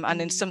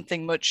 And in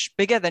something much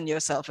bigger than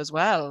yourself as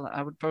well,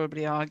 I would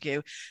probably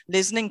argue.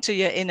 Listening to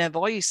your inner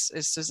voice,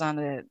 as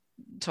Susanna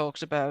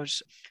talked about,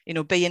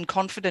 being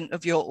confident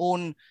of your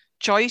own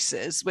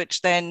choices,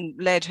 which then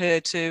led her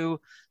to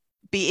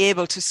be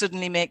able to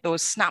suddenly make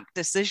those snap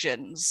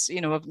decisions,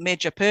 of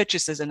major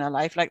purchases in her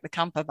life, like the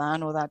camper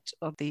van or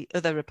the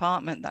other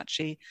apartment that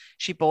she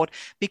bought,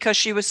 because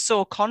she was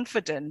so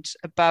confident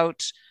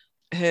about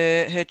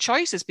her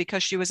choices,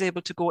 because she was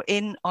able to go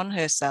in on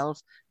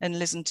herself and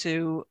listen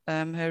to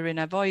her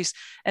inner voice.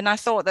 And I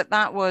thought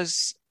that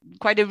was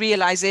quite a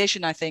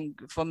realization, I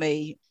think, for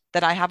me,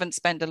 that I haven't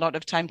spent a lot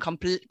of time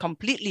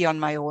completely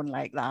on my own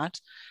like that.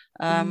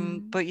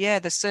 But yeah,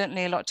 there's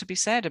certainly a lot to be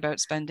said about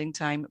spending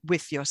time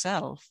with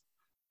yourself.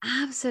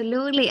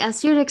 Absolutely.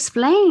 As you're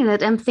explaining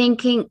it, I'm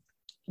thinking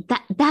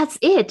that's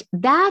it.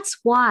 That's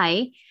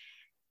why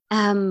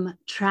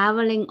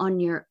traveling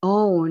on your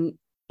own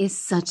is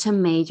such a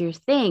major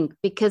thing,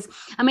 because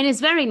I mean,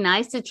 it's very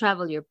nice to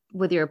travel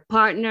with your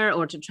partner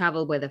or to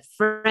travel with a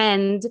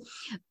friend,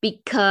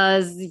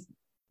 because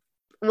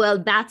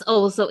well, that's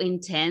also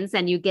intense,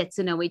 and you get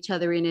to know each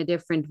other in a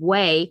different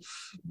way.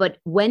 But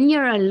when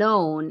you're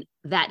alone,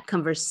 that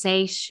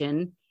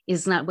conversation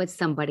is not with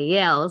somebody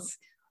else,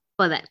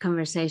 but that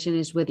conversation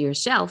is with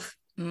yourself.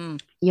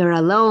 You're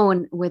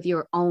alone with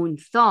your own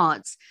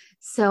thoughts.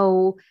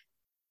 So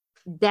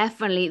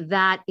definitely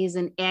that is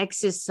an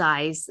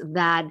exercise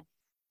that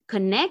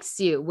connects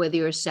you with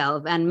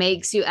yourself and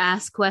makes you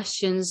ask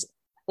questions,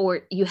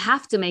 or you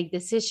have to make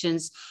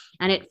decisions,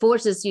 and it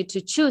forces you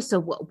to choose.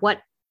 So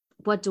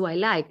what do I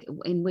like?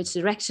 In which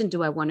direction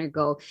do I want to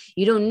go?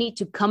 You don't need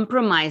to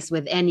compromise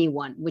with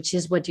anyone, which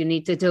is what you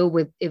need to do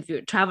with if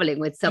you're traveling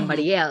with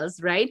somebody else,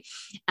 right?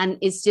 And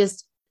it's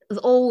just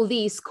all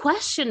these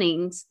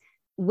questionings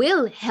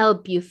will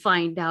help you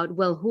find out,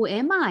 well, who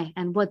am I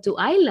and what do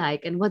I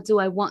like and what do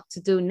I want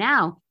to do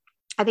now?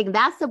 I think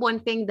that's the one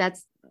thing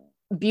that's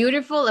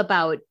beautiful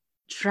about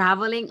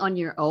traveling on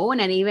your own,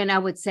 and even I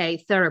would say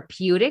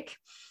therapeutic.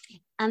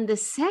 And the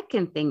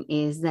second thing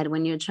is that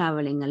when you're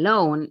traveling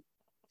alone,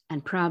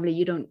 and probably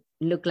you don't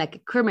look like a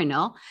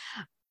criminal,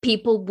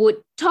 people would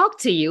talk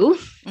to you,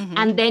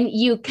 and then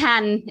you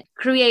can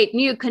create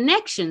new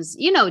connections,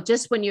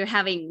 just when you're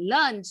having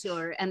lunch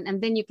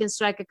and then you can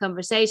strike a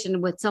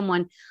conversation with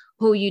someone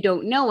who you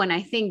don't know. And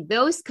I think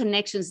those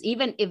connections,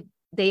 even if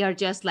they are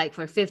just like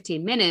for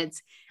 15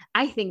 minutes,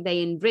 I think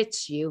they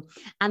enrich you.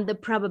 And the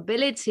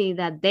probability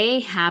that they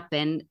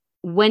happen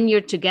when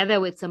you're together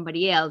with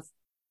somebody else,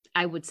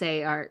 I would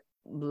say, are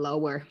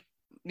lower.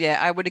 Yeah,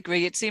 I would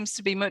agree. It seems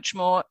to be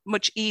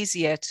much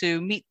easier to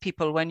meet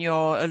people when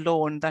you're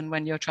alone than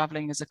when you're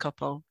traveling as a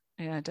couple.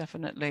 Yeah,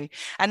 definitely.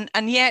 And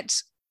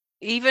yet,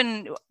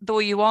 even though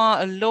you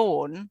are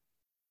alone,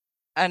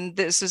 and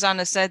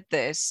Susanna said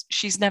this,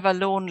 she's never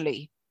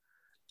lonely.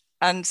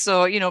 And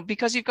so,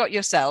 because you've got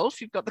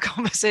yourself, you've got the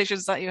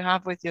conversations that you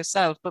have with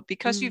yourself, but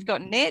because you've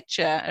got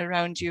nature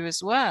around you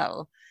as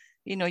well,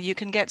 you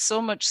can get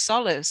so much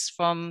solace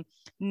from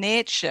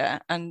nature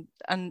and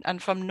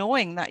from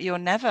knowing that you're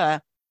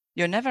never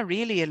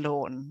really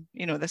alone.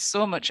 There's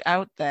so much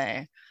out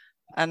there.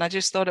 And I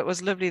just thought it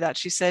was lovely that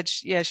she said,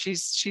 yeah,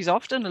 she's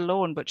often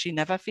alone, but she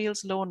never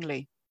feels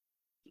lonely.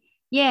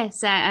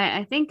 Yes,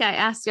 I think I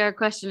asked her a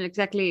question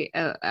exactly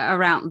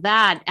around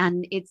that.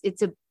 And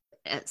it's a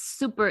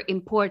super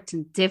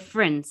important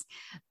difference.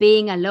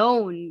 Being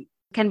alone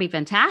can be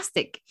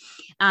fantastic.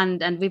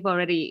 And we've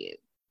already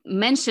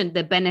mentioned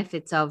the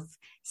benefits of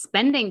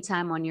spending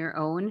time on your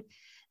own,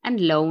 and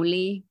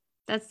lonely,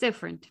 that's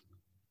different.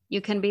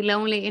 You can be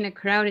lonely in a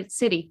crowded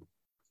city.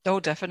 Oh,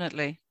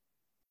 definitely.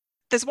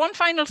 There's one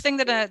final thing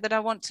that I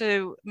want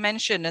to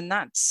mention, and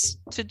that's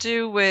to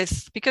do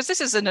with, because this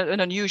is an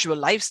unusual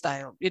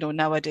lifestyle,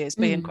 nowadays,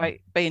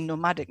 being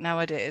nomadic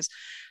nowadays.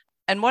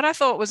 And what I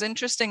thought was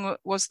interesting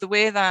was the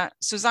way that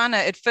Susanna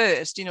at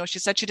first, she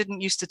said she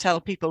didn't used to tell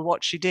people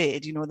what she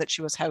did, that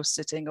she was house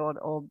sitting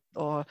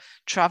or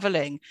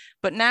traveling,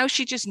 but now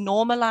she just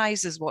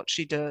normalizes what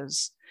she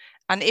does.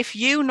 And if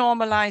you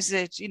normalize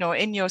it,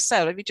 in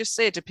yourself, if you just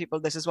say to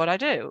people, this is what I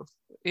do,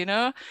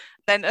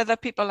 then other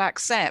people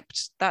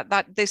accept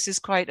that this is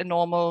quite a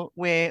normal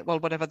way, well,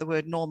 whatever the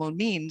word normal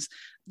means,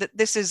 that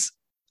this is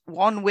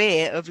one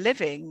way of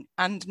living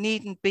and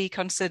needn't be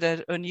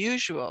considered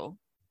unusual.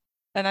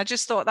 And I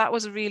just thought that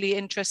was a really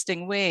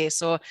interesting way.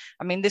 So,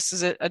 I mean, this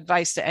is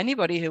advice to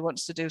anybody who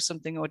wants to do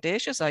something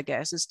audacious, I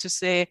guess, is to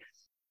say,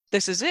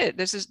 this is it.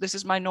 This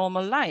is my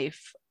normal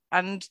life.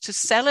 And to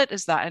sell it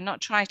as that and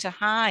not try to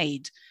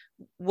hide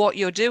what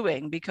you're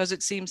doing because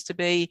it seems to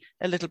be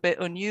a little bit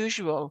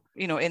unusual,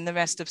 in the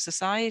rest of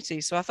society.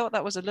 So I thought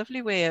that was a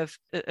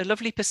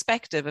lovely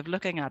perspective of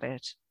looking at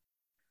it.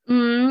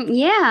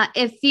 Yeah.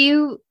 If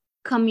you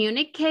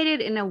communicate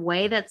it in a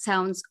way that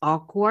sounds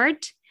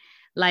awkward,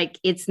 like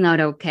it's not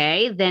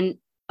okay, then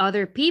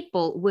other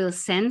people will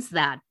sense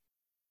that.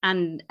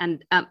 And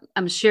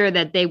I'm sure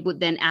that they would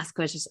then ask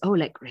questions. Oh,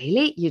 like,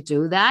 really? You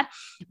do that?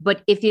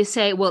 But if you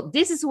say, well,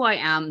 this is who I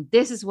am,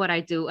 this is what I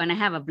do, and I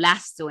have a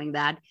blast doing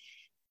that,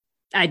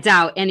 I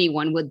doubt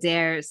anyone would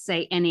dare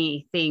say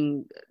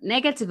anything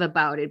negative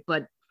about it.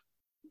 But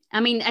I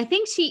mean, I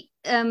think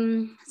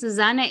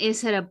Susanna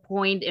is at a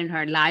point in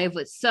her life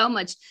with so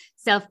much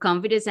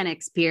self-confidence and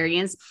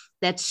experience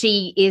that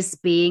she is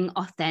being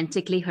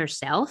authentically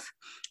herself.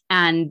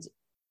 And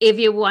if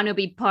you want to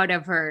be part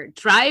of her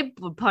tribe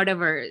or part of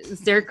her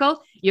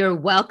circle, you're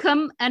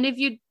welcome. And if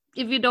you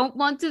don't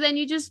want to, then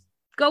you just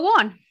go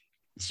on.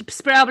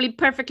 She's probably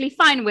perfectly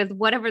fine with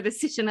whatever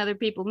decision other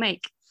people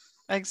make.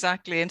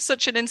 Exactly. And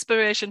such an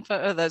inspiration for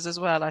others as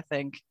well, I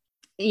think.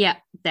 Yeah,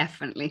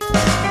 definitely.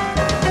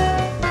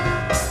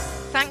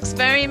 Thanks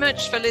very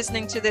much for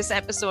listening to this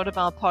episode of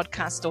our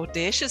podcast,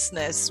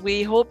 Audaciousness.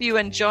 We hope you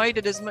enjoyed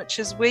it as much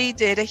as we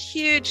did. A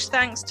huge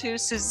thanks to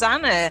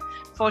Susanna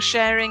for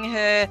sharing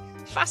her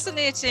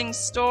fascinating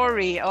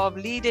story of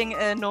leading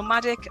a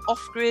nomadic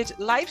off-grid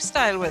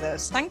lifestyle with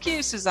us. Thank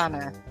you,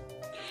 Susanna.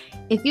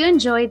 If you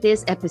enjoyed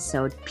this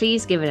episode,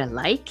 please give it a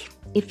like.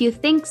 If you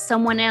think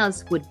someone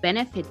else would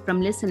benefit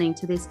from listening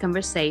to this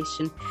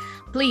conversation,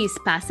 please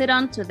pass it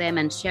on to them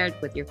and share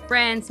it with your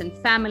friends and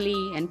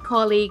family and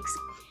colleagues.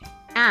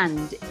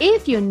 And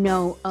if you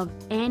know of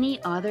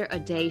any other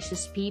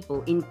audacious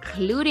people,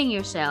 including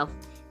yourself,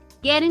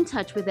 get in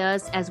touch with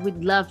us as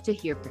we'd love to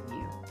hear from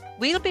you.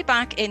 We'll be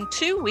back in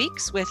 2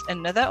 weeks with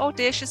another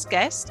audacious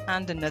guest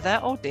and another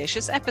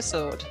audacious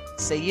episode.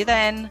 See you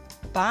then.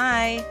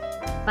 Bye.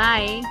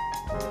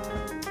 Bye.